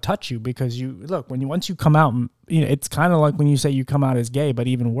don't want to touch you because once you come out, it's kind of like when you say you come out as gay, but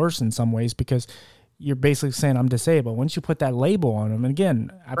even worse in some ways, because you're basically saying I'm disabled. Once you put that label on them, and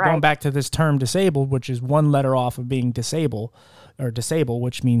again, I've gone back to this term disabled, which is one letter off of being disable,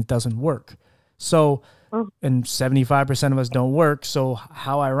 which means doesn't work. So, and 75% of us don't work. So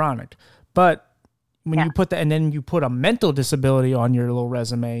how ironic. But when you put that, and then you put a mental disability on your little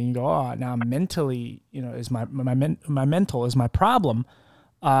resume, and you go, oh, now mentally, is my mental is my problem.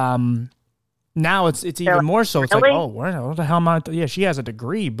 Now it's even more so. It's like, oh, what the hell am I? Yeah, she has a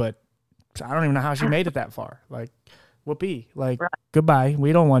degree, but I don't even know how she made it that far. Like, whoopee, like, goodbye.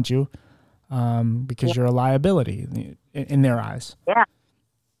 We don't want you, because you're a liability in their eyes. Yeah.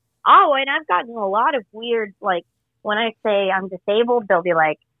 Oh, and I've gotten a lot of weird, like, when I say I'm disabled,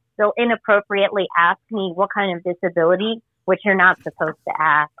 they'll inappropriately ask me what kind of disability, which you're not supposed to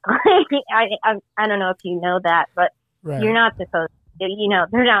ask. I don't know if you know that, but you're not supposed to,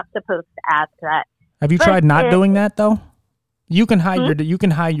 they're not supposed to ask that. Have you tried not doing that though? You can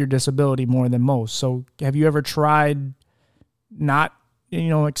hide your disability more than most. So have you ever tried not,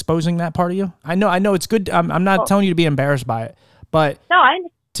 exposing that part of you? I know it's good. I'm not telling you to be embarrassed by it, but no,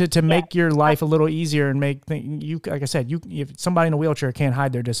 to make your life a little easier and make you, like I said, if somebody in a wheelchair can't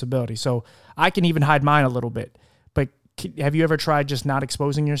hide their disability, so I can even hide mine a little bit. But have you ever tried just not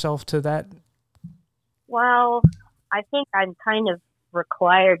exposing yourself to that? Well, I think I'm kind of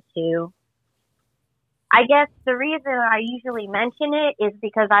required to. I guess the reason I usually mention it is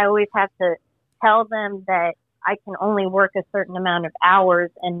because I always have to tell them that I can only work a certain amount of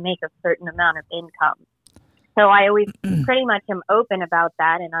hours and make a certain amount of income. So I always pretty much am open about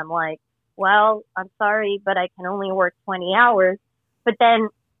that. And I'm like, well, I'm sorry, but I can only work 20 hours. But then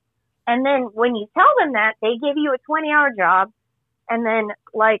when you tell them that, they give you a 20-hour job. And then,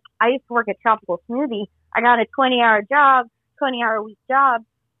 like, I used to work at Tropical Smoothie. I got a 20-hour job, 20-hour week job.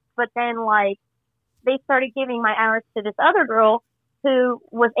 But then, like, they started giving my hours to this other girl who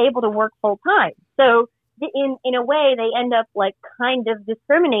was able to work full time. So in a way, they end up, like, kind of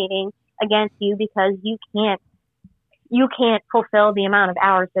discriminating against you because you can't fulfill the amount of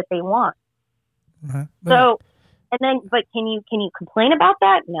hours that they want. Uh-huh. So, and then, but can you complain about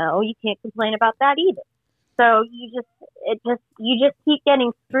that? No, you can't complain about that either. So you just keep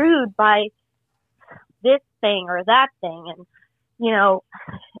getting screwed by this thing or that thing. And,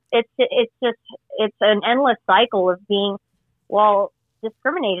 it's an endless cycle of being,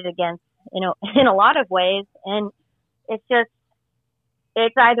 discriminated against, in a lot of ways. And it's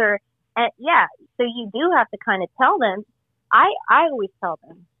either, so you do have to kind of tell them. I always tell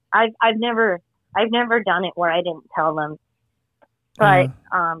them. I've never done it where I didn't tell them. But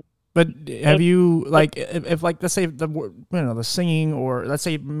But have you, like, if like, let's say the singing, or let's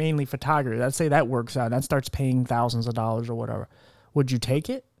say mainly photography, let's say that works out, that starts paying thousands of dollars or whatever, would you take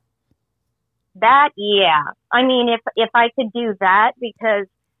it? That, yeah. I mean, if I could do that, because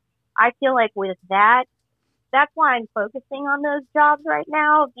I feel like with that, that's why I'm focusing on those jobs right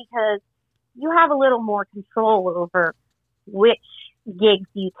now, because you have a little more control over which gigs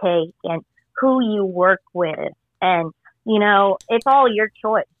you take and who you work with. And, it's all your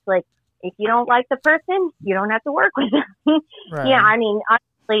choice. Like, if you don't like the person, you don't have to work with them. Right. Yeah, I mean,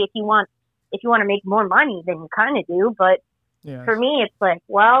 honestly, if you want to make more money, then you kind of do. But for me, it's like,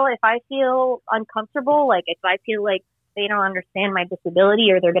 well, if I feel uncomfortable, like if I feel like they don't understand my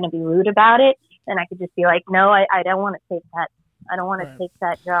disability or they're going to be rude about it, then I could just be like, no, I don't want to take that. I don't want to take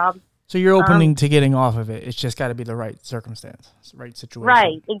that job. So you're opening to getting off of it. It's just got to be the right circumstance, right situation.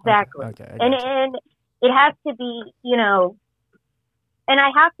 Right, exactly. Okay, and it has to be, and I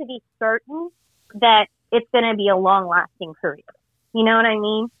have to be certain that it's going to be a long-lasting career. You know what I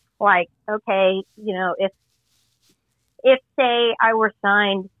mean? Like, okay, if say I were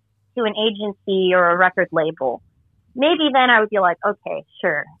signed to an agency or a record label, maybe then I would be like, okay,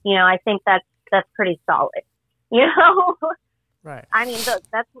 sure. I think that's pretty solid. Right. I mean,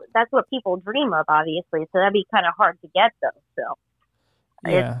 that's what people dream of, obviously. So that'd be kind of hard to get, though. So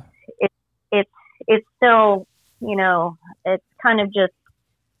yeah, it's still, it's kind of just,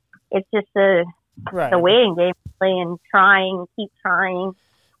 it's just the waiting game, and keep trying.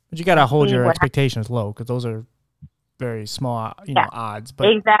 But you got to hold your expectations low, because those are very small, odds. But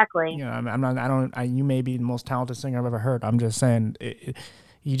exactly. You may be the most talented singer I've ever heard. I'm just saying, and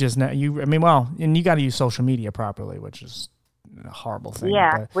you got to use social media properly, which is a horrible thing.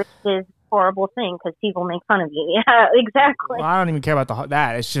 Yeah, which is a horrible thing, because people make fun of you. Yeah, exactly. Well, I don't even care about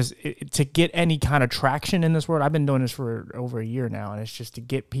that. It's just to get any kind of traction in this world. I've been doing this for over a year now, and it's just to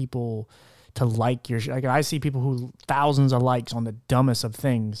get people to like your. Like, I see people who thousands of likes on the dumbest of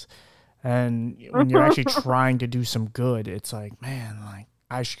things, and when you're actually trying to do some good, it's like, man,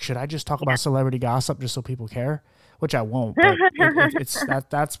 like, should I just talk about celebrity gossip just so people care? Which I won't. But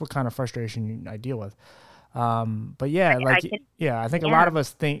that's what kind of frustration I deal with. But yeah, I think a lot of us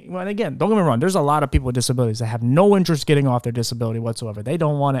think, well, and again, don't get me wrong, there's a lot of people with disabilities that have no interest getting off their disability whatsoever. They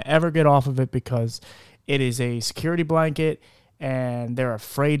don't want to ever get off of it because it is a security blanket and they're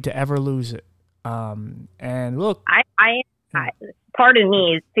afraid to ever lose it. And look, I part of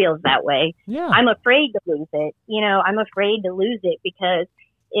me feels that way. Yeah. I'm afraid to lose it. I'm afraid to lose it because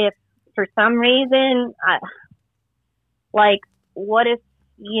if for some reason, like, what if,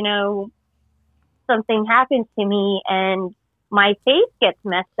 something happens to me and my face gets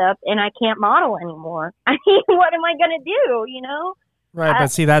messed up and I can't model anymore? I mean, what am I going to do, Right, but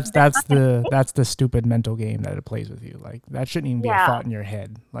see, that's the stupid mental game that it plays with you. Like, that shouldn't even be a thought in your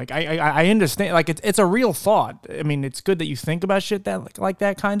head. Like, I understand, like, it's a real thought. I mean, it's good that you think about shit like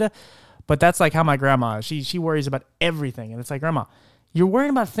that, kind of, but that's like how my grandma is. She worries about everything, and it's like, Grandma, you're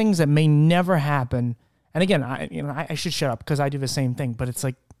worrying about things that may never happen. And again, I should shut up because I do the same thing, but it's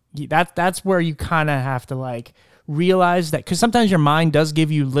like, that's where you kind of have to, like, realize that, because sometimes your mind does give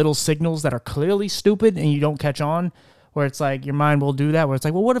you little signals that are clearly stupid and you don't catch on, where it's like your mind will do that, where it's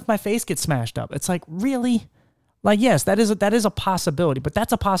like, well, what if my face gets smashed up? It's like, really? Like, yes, that is a possibility, but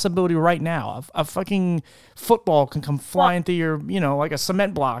that's a possibility right now. A fucking football can come flying through your, like a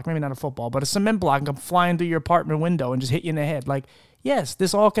cement block, maybe not a football, but a cement block can come flying through your apartment window and just hit you in the head. Like, yes,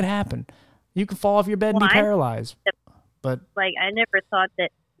 this all could happen. You can fall off your bed and be paralyzed. But, like, I never thought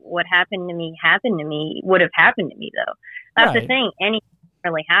that what happened to me would have happened to me, though. That's the thing. Anything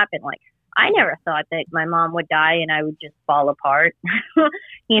really happened. Like, I never thought that my mom would die and I would just fall apart,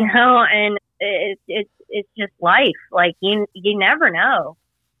 and it's just life. Like, you never know.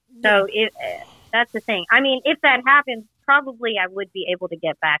 So that's the thing. I mean, if that happens, probably I would be able to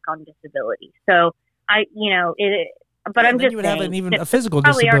get back on disability. So but I'm just you would saying, have even a physical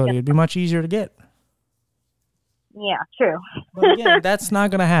disability. It'd be much easier to get. Yeah, true. But again, that's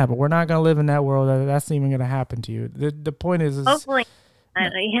not going to happen. We're not going to live in that world. That's not even going to happen to you. The point is hopefully.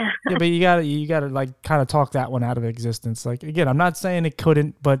 Yeah, but you gotta like kind of talk that one out of existence. Like, again, I'm not saying it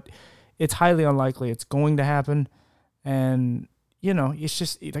couldn't, but it's highly unlikely it's going to happen. And it's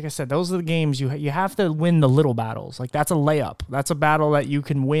just, like I said, those are the games you have to win the little battles. Like, that's a layup. That's a battle that you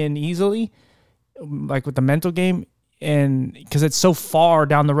can win easily, like with the mental game. And because it's so far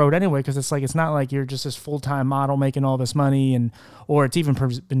down the road anyway, because it's like, it's not like you're just this full-time model making all this money, or it's even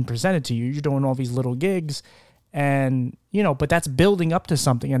been presented to you. You're doing all these little gigs, and but that's building up to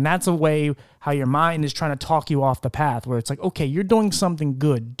something, and that's a way how your mind is trying to talk you off the path, where it's like, okay, you're doing something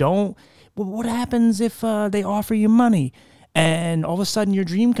good. What happens if they offer you money? and all of a sudden your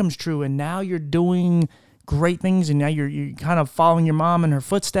dream comes true, and now you're doing great things, and now you're kind of following your mom in her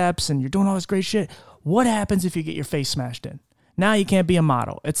footsteps, and you're doing all this great shit. What happens if you get your face smashed in? Now you can't be a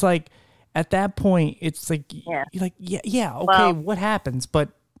model. It's like, at that point, it's like, you're like, yeah, okay, well, what happens? But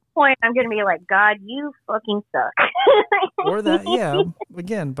point, I'm going to be like, God, you fucking suck. Or that, yeah,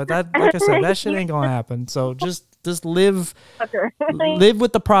 again, but that, like I said, that shit ain't going to happen. So just live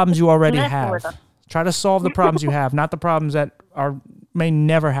with the problems you already have. Try to solve the problems you have, not the problems that may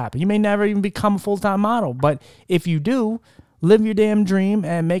never happen. You may never even become a full-time model, but if you do, live your damn dream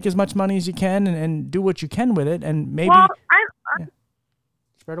and make as much money as you can, and do what you can with it, and maybe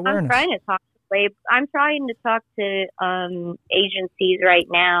spread awareness. I'm trying to talk to agencies right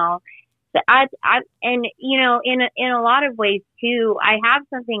now. And you know, in a lot of ways too, I have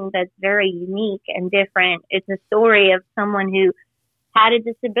something that's very unique and different. It's a story of someone who had a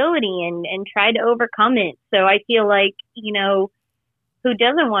disability and tried to overcome it. So I feel like, you know, who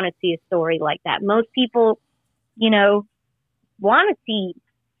doesn't want to see a story like that? Most people, you know, want to see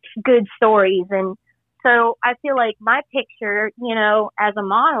good stories. And so I feel like my picture, you know, as a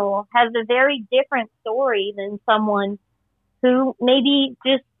model has a very different story than someone who maybe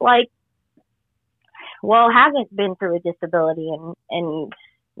just like, well, hasn't been through a disability and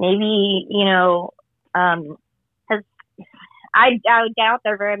maybe, you know, I doubt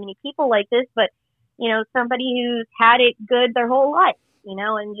there are very many people like this, but, you know, somebody who's had it good their whole life, you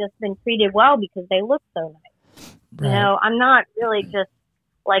know, and just been treated well because they look so nice. Right. You know, I'm not really just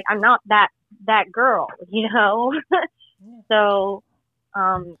like, I'm not that girl, you know? So,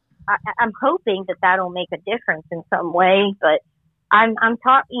 I'm hoping that that'll make a difference in some way, but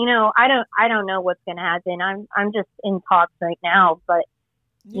you know, I don't know what's going to happen. I'm just in talks right now, but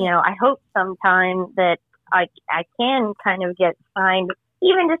you know, I hope sometime that I can kind of get signed,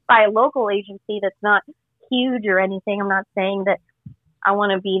 even just by a local agency that's not huge or anything. I'm not saying that I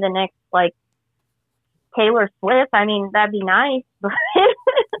want to be the next like Taylor Swift. I mean, that'd be nice, but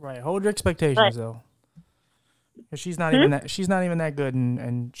right. Hold your expectations though. She's not even that good,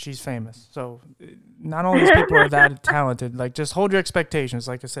 and she's famous. So not all these people are that talented. Like, just hold your expectations.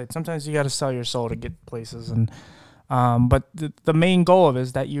 Like I said, sometimes you got to sell your soul to get places, and but the main goal of it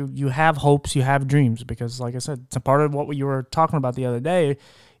is that you have hopes, you have dreams, because like I said, it's a part of what you were talking about the other day.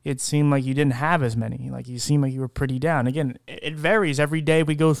 It seemed like you didn't have as many. Like, you seemed like you were pretty down. Again, it varies every day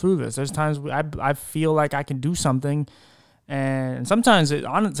we go through this. There's times I feel like I can do something. And sometimes it's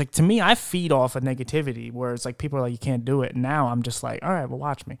like, to me, I feed off of negativity where it's like people are like, you can't do it. And now I'm just like, all right, well,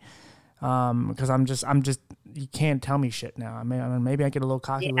 watch me. Because I'm just, you can't tell me shit now. I mean, maybe I get a little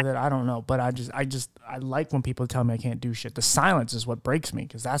cocky with it. I don't know. But I like when people tell me I can't do shit. The silence is what breaks me,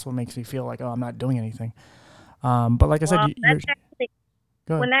 because that's what makes me feel like, oh, I'm not doing anything. But like I said,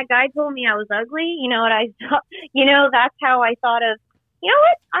 when that guy told me I was ugly, you know what I thought? You know, that's how I thought of, you know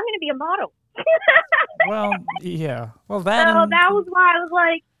what? I'm going to be a model. Well, yeah. Well, that was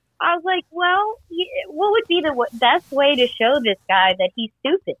why I was like, well, what would be the best way to show this guy that he's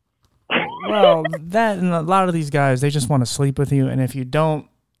stupid? Well, that, and a lot of these guys, they just want to sleep with you, and if you don't,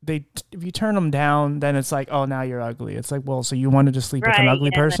 if you turn them down, then it's like, oh, now you're ugly. It's like, well, so you wanted to sleep with an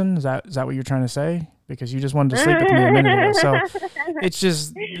ugly person? Is that what you're trying to say? Because you just wanted to sleep with me a minute ago. So it's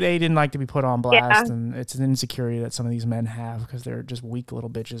just, they didn't like to be put on blast, and it's an insecurity that some of these men have because they're just weak little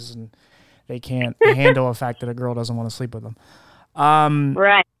bitches, and they can't handle the fact that a girl doesn't want to sleep with them.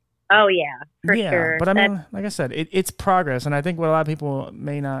 Right. Oh, yeah, for sure. But I mean, like I said, it's progress. And I think what a lot of people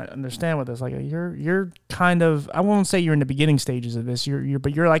may not understand with this, like, you're kind of, I won't say you're in the beginning stages of this,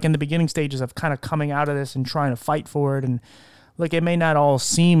 but you're like in the beginning stages of kind of coming out of this and trying to fight for it. And like, it may not all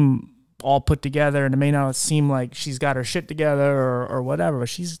seem all put together, and it may not seem like she's got her shit together or whatever, but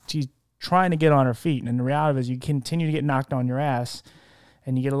she's trying to get on her feet. And the reality is, you continue to get knocked on your ass,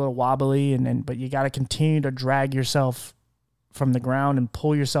 and you get a little wobbly, but you got to continue to drag yourself from the ground and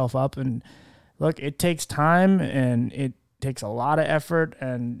pull yourself up. And look, it takes time, and it takes a lot of effort,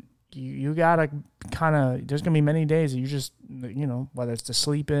 and you got to kind of, there's going to be many days that you just, you know, whether it's to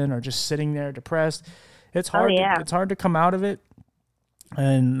sleep in or just sitting there depressed, it's hard. It's hard to come out of it.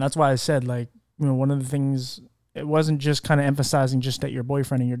 And that's why I said, like, you know, one of the things, it wasn't just kind of emphasizing just that your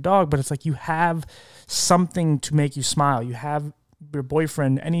boyfriend and your dog, but it's like you have something to make you smile. You have your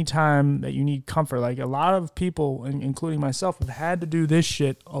boyfriend anytime that you need comfort. Like, a lot of people, including myself, have had to do this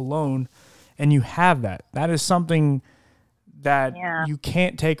shit alone, and you have that. That is something that you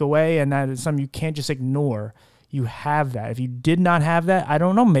can't take away, and that is something you can't just ignore. You have that. If you did not have that, I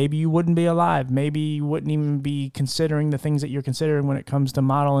don't know, maybe you wouldn't be alive. Maybe you wouldn't even be considering the things that you're considering when it comes to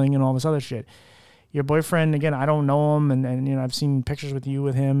modeling and all this other shit. Your boyfriend, again, I don't know him, and you know, I've seen pictures with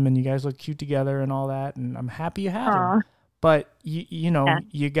him, and you guys look cute together and all that, and I'm happy you have him. But you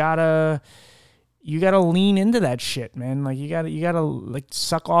gotta lean into that shit, man. Like you gotta like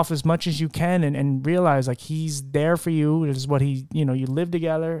suck off as much as you can and realize like he's there for you. This is what you live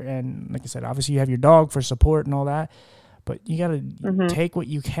together. And like I said, obviously you have your dog for support and all that, but you gotta take what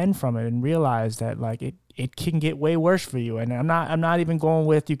you can from it and realize that like it can get way worse for you. And I'm not even going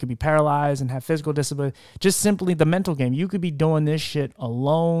with you could be paralyzed and have physical disability, just simply the mental game. You could be doing this shit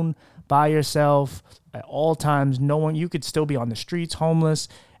alone by yourself at all times. No one, you could still be on the streets, homeless,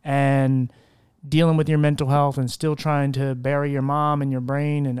 and dealing with your mental health and still trying to bury your mom and your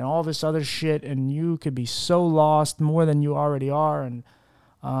brain and all this other shit. And you could be so lost more than you already are. And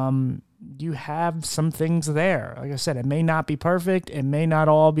you have some things there. Like I said, it may not be perfect. It may not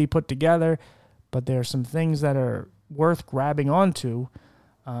all be put together, but there are some things that are worth grabbing onto.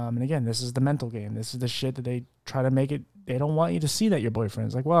 And again, this is the mental game. This is the shit that they try to make it. They don't want you to see that your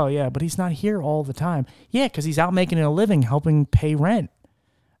boyfriend's like, well, yeah, but he's not here all the time. Yeah, because he's out making a living, helping pay rent.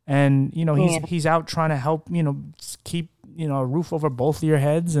 And, he's out trying to help, keep, a roof over both of your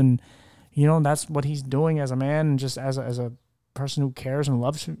heads. And, that's what he's doing as a man and just as a person who cares and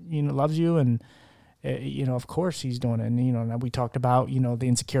loves you. And, of course he's doing it. And, we talked about, the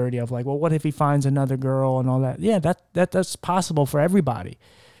insecurity of like, well, what if he finds another girl and all that? Yeah, that's possible for everybody.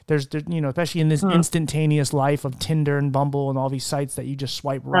 There's especially in this instantaneous life of Tinder and Bumble and all these sites that you just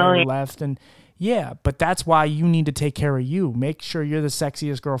swipe right or left. And yeah, but that's why you need to take care of you. Make sure you're the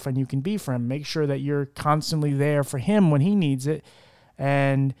sexiest girlfriend you can be for him. Make sure that you're constantly there for him when he needs it.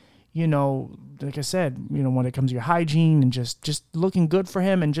 And, like I said, when it comes to your hygiene and just looking good for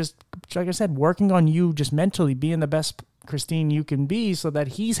him and just, like I said, working on you just mentally, being the best Christine you can be so that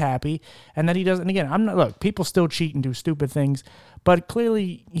he's happy and that he doesn't. Again, look, people still cheat and do stupid things, but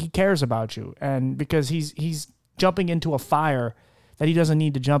clearly he cares about you. And because he's jumping into a fire that he doesn't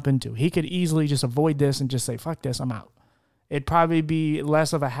need to jump into. He could easily just avoid this and just say, fuck this, I'm out. It'd probably be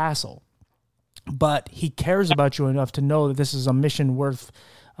less of a hassle. But he cares about you enough to know that this is a mission worth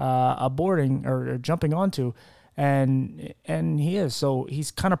aborting or jumping onto. And he is. So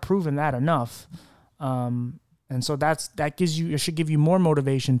he's kind of proven that enough. And so it should give you more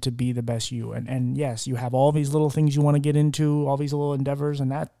motivation to be the best you. And yes, you have all these little things you want to get into, all these little endeavors,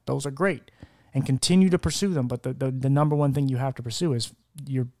 and those are great. And continue to pursue them. But the number one thing you have to pursue is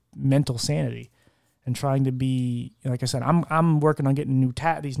your mental sanity and trying to be, like I said, I'm working on getting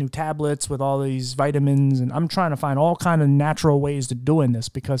these new tablets with all these vitamins, and I'm trying to find all kind of natural ways to doing this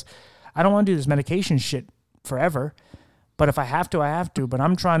because I don't want to do this medication shit forever. But if I have to, I have to. But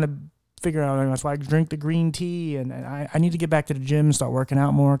I'm trying to figure out, that's why I drink the green tea, and I need to get back to the gym and start working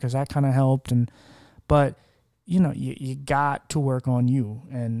out more because that kind of helped. But you got to work on you.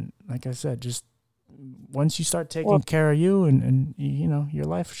 And like I said, just once you start taking care of you and your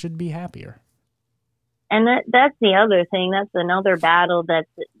life should be happier. And that's the other thing. That's another battle that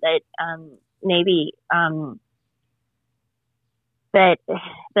I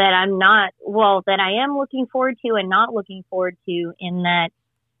am looking forward to and not looking forward to, in that,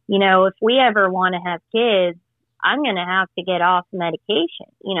 if we ever want to have kids, I'm going to have to get off medication.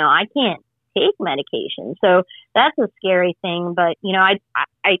 I can't take medication. So that's a scary thing. But,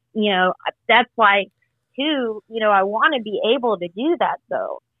 that's why too, I want to be able to do that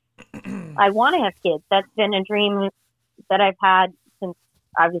though. I want to have kids. That's been a dream that I've had since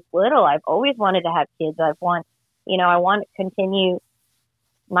I was little. I've always wanted to have kids. I want to continue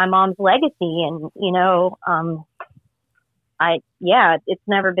my mom's legacy. And, it's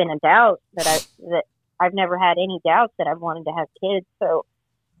never been a doubt that I've never had any doubts that I've wanted to have kids. So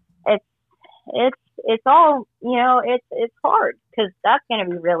it's all, it's hard because that's going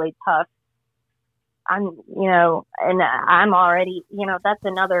to be really tough. And I'm already, that's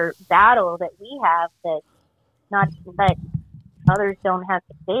another battle that we have that others don't have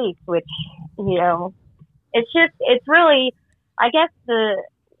to face, which, it's really, I guess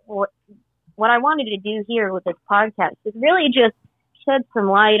what I wanted to do here with this podcast is really just shed some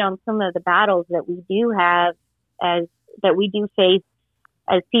light on some of the battles that we do have that we do face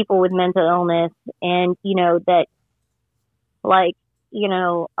as people with mental illness. And, that like,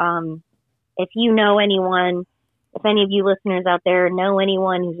 if you know anyone, if any of you listeners out there know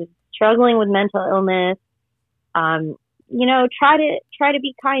anyone who's struggling with mental illness, try to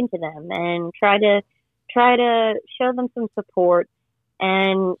be kind to them and try to show them some support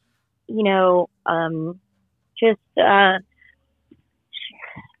and, just try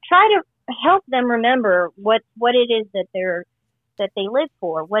to help them remember what it is that they live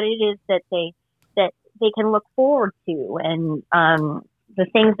for, what it is that they can look forward to, and the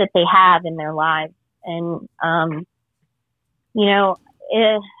things that they have in their lives. And,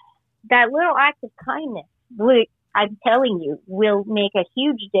 that little act of kindness I'm telling you, will make a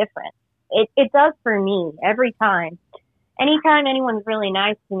huge difference. It does for me every time. Anytime anyone's really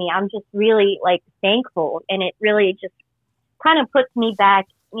nice to me, I'm just really like thankful, and it really just kind of puts me back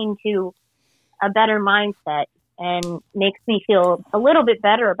into a better mindset and makes me feel a little bit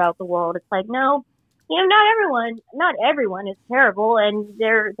better about the world. It's like, no, not everyone is terrible, and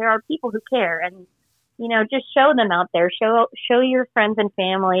there are people who care, and just show them out there, show your friends and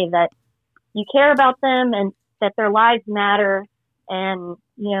family that you care about them and that their lives matter, and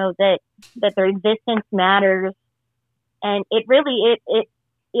that their existence matters, and it really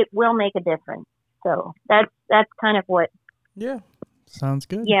it will make a difference. So that's kind of what. Yeah, sounds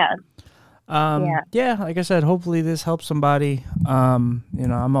good. Yeah. Yeah, like I said, hopefully this helps somebody.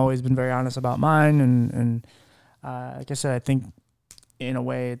 I'm always been very honest about mine, and like I said, I think in a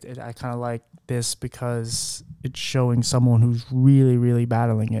way I kind of like this because it's showing someone who's really, really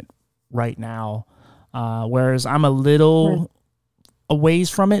battling it right now. Whereas I'm a little a ways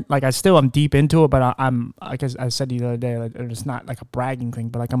from it. Like I'm deep into it, but I'm like I said to you the other day, like, it's not like a bragging thing,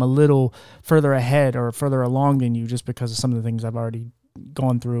 but like I'm a little further ahead or further along than you just because of some of the things I've already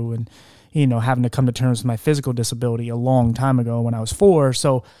gone through, and having to come to terms with my physical disability a long time ago when I was 4.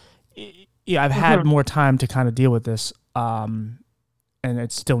 So yeah, I've had more time to kind of deal with this, and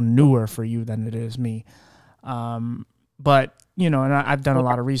it's still newer for you than it is me. But and I've done a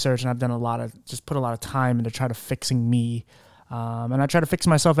lot of research, and I've done just put a lot of time into try to fixing me. And I try to fix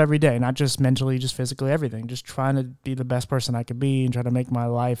myself every day, not just mentally, just physically, everything. Just trying to be the best person I could be and try to make my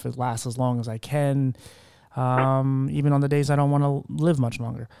life last as long as I can, even on the days I don't want to live much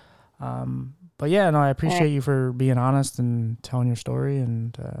longer. But yeah, no, I appreciate you for being honest and telling your story.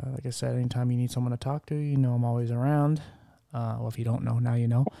 And like I said, anytime you need someone to talk to, I'm always around. Well, if you don't know, now you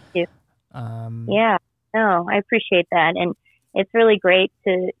know. Thank you. Yeah, no, I appreciate that. And it's really great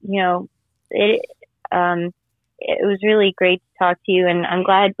to, it was really great to talk to you, and I'm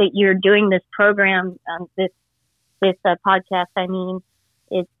glad that you're doing this program, this podcast. I mean,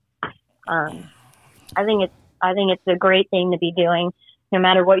 it's, I think it's a great thing to be doing, no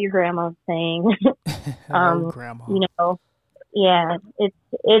matter what your grandma's saying. Grandma. Yeah, it's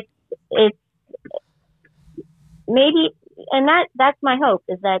maybe, and that's my hope,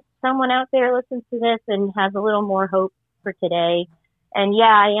 is that someone out there listens to this and has a little more hope for today. And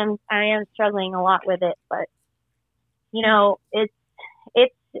yeah, I am struggling a lot with it, but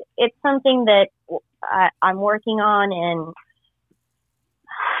it's something that I'm working on,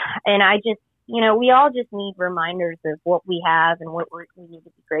 and I just, we all just need reminders of what we have and what we need to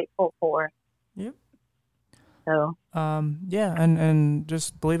be grateful for. Yep. So. Yeah, and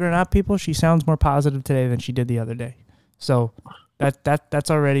just believe it or not, people, she sounds more positive today than she did the other day. So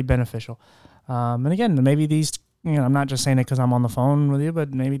that's already beneficial. And again, maybe these. I'm not just saying it because I'm on the phone with you,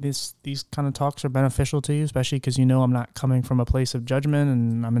 but maybe these kind of talks are beneficial to you, especially because I'm not coming from a place of judgment,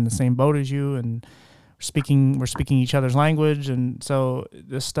 and I'm in the same boat as you, and we're speaking each other's language, and so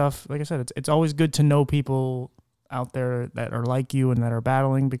this stuff, like I said, it's always good to know people out there that are like you and that are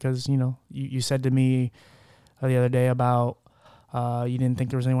battling, because you said to me the other day about you didn't think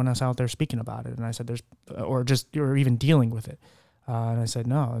there was anyone else out there speaking about it, and I said you're even dealing with it. And I said,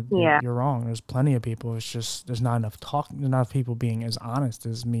 no, you're wrong. There's plenty of people. It's just there's not enough people being as honest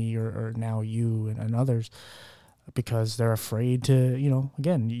as me or now you and others, because they're afraid to,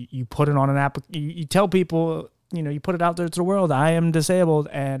 again, you put it on an app. You tell people, you put it out there to the world. I am disabled,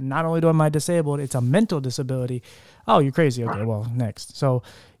 and not only am I disabled, it's a mental disability. Oh, you're crazy. Okay, well, next. So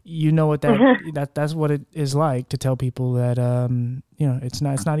what that's what it is like to tell people that it's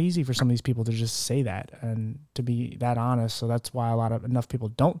not easy for some of these people to just say that and to be that honest. So that's why enough people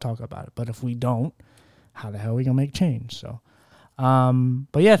don't talk about it. But if we don't, how the hell are we gonna make change? So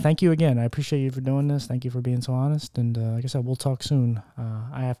but yeah, thank you again. I appreciate you for doing this. Thank you for being so honest, and like I said, we'll talk soon.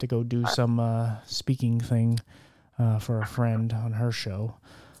 I have to go do some speaking thing for a friend on her show.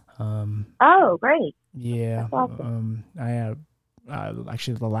 Oh, great. Yeah. That's awesome. I have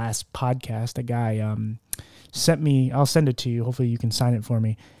actually the last podcast, a guy sent me. I'll send it to you. Hopefully you can sign it for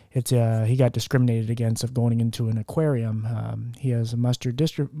me. It's he got discriminated against of going into an aquarium. He has a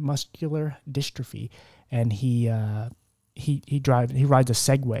muscular dystrophy, and he rides a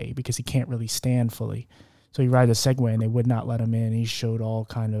Segway because he can't really stand fully. So he rides a Segway, and they would not let him in. He showed all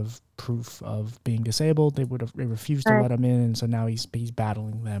kind of proof of being disabled. They refused to let him in, and so now he's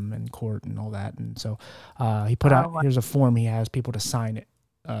battling them in court and all that. And so he put out, here's a form he has people to sign it,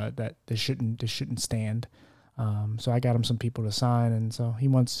 that this shouldn't stand. So I got him some people to sign, and so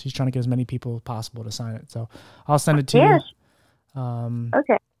he's trying to get as many people as possible to sign it. So I'll send it to you.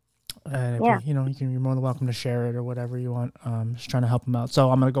 Okay. And if Yeah. you're more than welcome to share it or whatever you want. Just trying to help them out.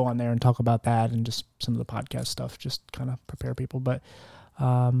 So I'm going to go on there and talk about that and just some of the podcast stuff, just kind of prepare people. But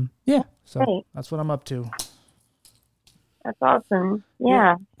yeah, so Great. that's what I'm up to. That's awesome.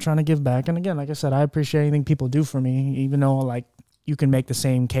 Yeah. Trying to give back. And again, like I said, I appreciate anything people do for me, even though like you can make the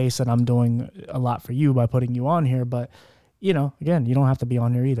same case that I'm doing a lot for you by putting you on here. But, again, you don't have to be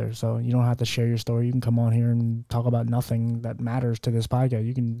on here either. So you don't have to share your story. You can come on here and talk about nothing that matters to this podcast.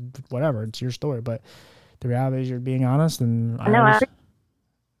 You can, whatever, it's your story. But the reality is you're being honest. And I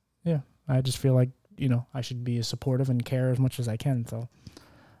just feel like, I should be as supportive and care as much as I can. So.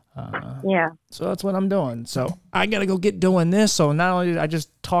 So that's what I'm doing. So I gotta go get doing this. So not only did I just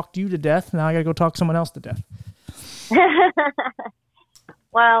talked you to death, now I gotta go talk someone else to death.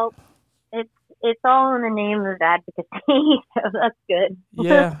 Well, it's all in the name of advocacy, so that's good.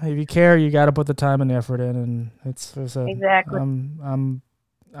 Yeah, if you care, you got to put the time and effort in, and it's exactly. I'm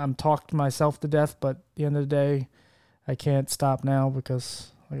talked myself to death, but at the end of the day, I can't stop now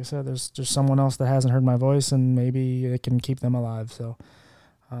because, like I said, there's just someone else that hasn't heard my voice, and maybe it can keep them alive. So.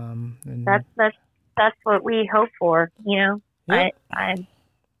 And that's what we hope for, Yeah.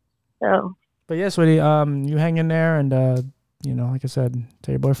 So. But yeah, sweetie, you hang in there, and like I said,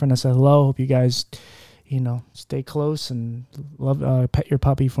 tell your boyfriend I said hello. Hope you guys, stay close and love pet your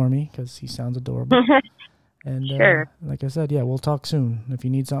puppy for me because he sounds adorable. And sure. Like I said, yeah, we'll talk soon. If you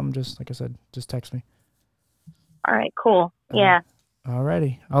need something, just like I said, just text me. All right, cool. Yeah.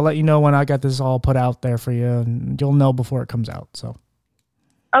 Alrighty, I'll let you know when I got this all put out there for you, and you'll know before it comes out. So.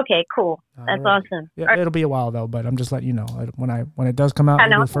 Okay, cool. That's awesome. Yeah, it'll be a while though, but I'm just letting you know when it does come out.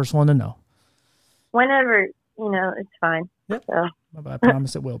 You'll be the first one to know. Whenever it's fine. Yep. So. I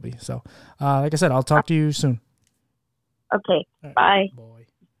promise it will be. So, like I said, I'll talk to you soon. Okay. Right, bye. Boy.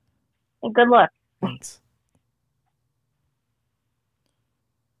 And good luck. Thanks.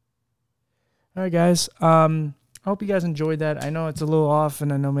 All right, guys. I hope you guys enjoyed that. I know it's a little off,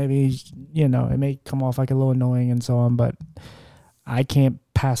 and I know maybe it may come off like a little annoying and so on, but I can't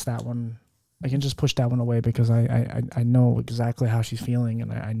pass that one. I can just push that one away because I know exactly how she's feeling,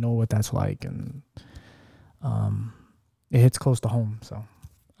 and I know what that's like, and it hits close to home. So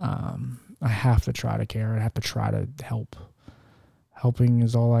I have to try to care. I have to try to help. Helping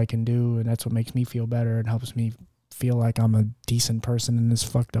is all I can do, and that's what makes me feel better and helps me feel like I'm a decent person in this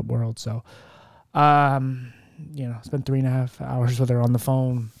fucked up world. So, spent 3.5 hours with her on the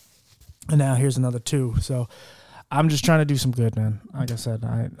phone, and now here's another 2. So I'm just trying to do some good, man. Like I said,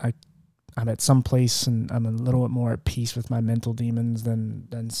 I'm at some place, and I'm a little bit more at peace with my mental demons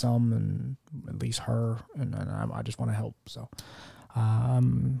than some, and at least her, and I just want to help. So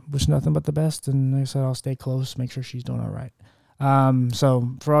wish nothing but the best, and like I said, I'll stay close, make sure she's doing all right.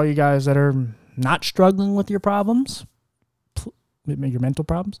 So for all you guys that are not struggling with your problems, your mental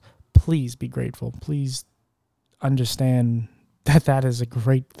problems, please be grateful. Please understand that is a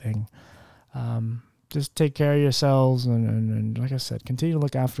great thing. Just take care of yourselves, and like I said, continue to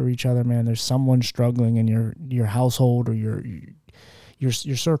look after each other, man. There's someone struggling in your household or your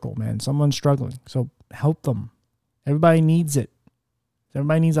circle, man. Someone's struggling, so help them. Everybody needs it.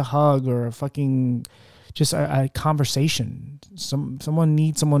 Everybody needs a hug or a fucking just a conversation. Someone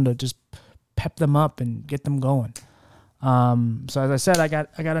needs someone to just pep them up and get them going. So as I said, I got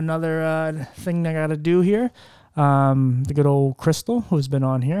another thing I got to do here. The good old Crystal, who's been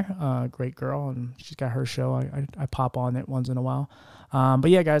on here, great girl, and she's got her show. I pop on it once in a while. But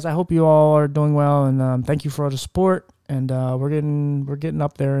yeah, guys, I hope you all are doing well, and thank you for all the support. And we're getting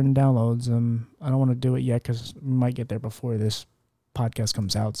up there in downloads. I don't want to do it yet because we might get there before this podcast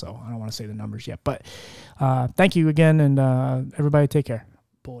comes out, so I don't want to say the numbers yet. But thank you again, and everybody take care.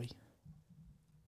 Boy.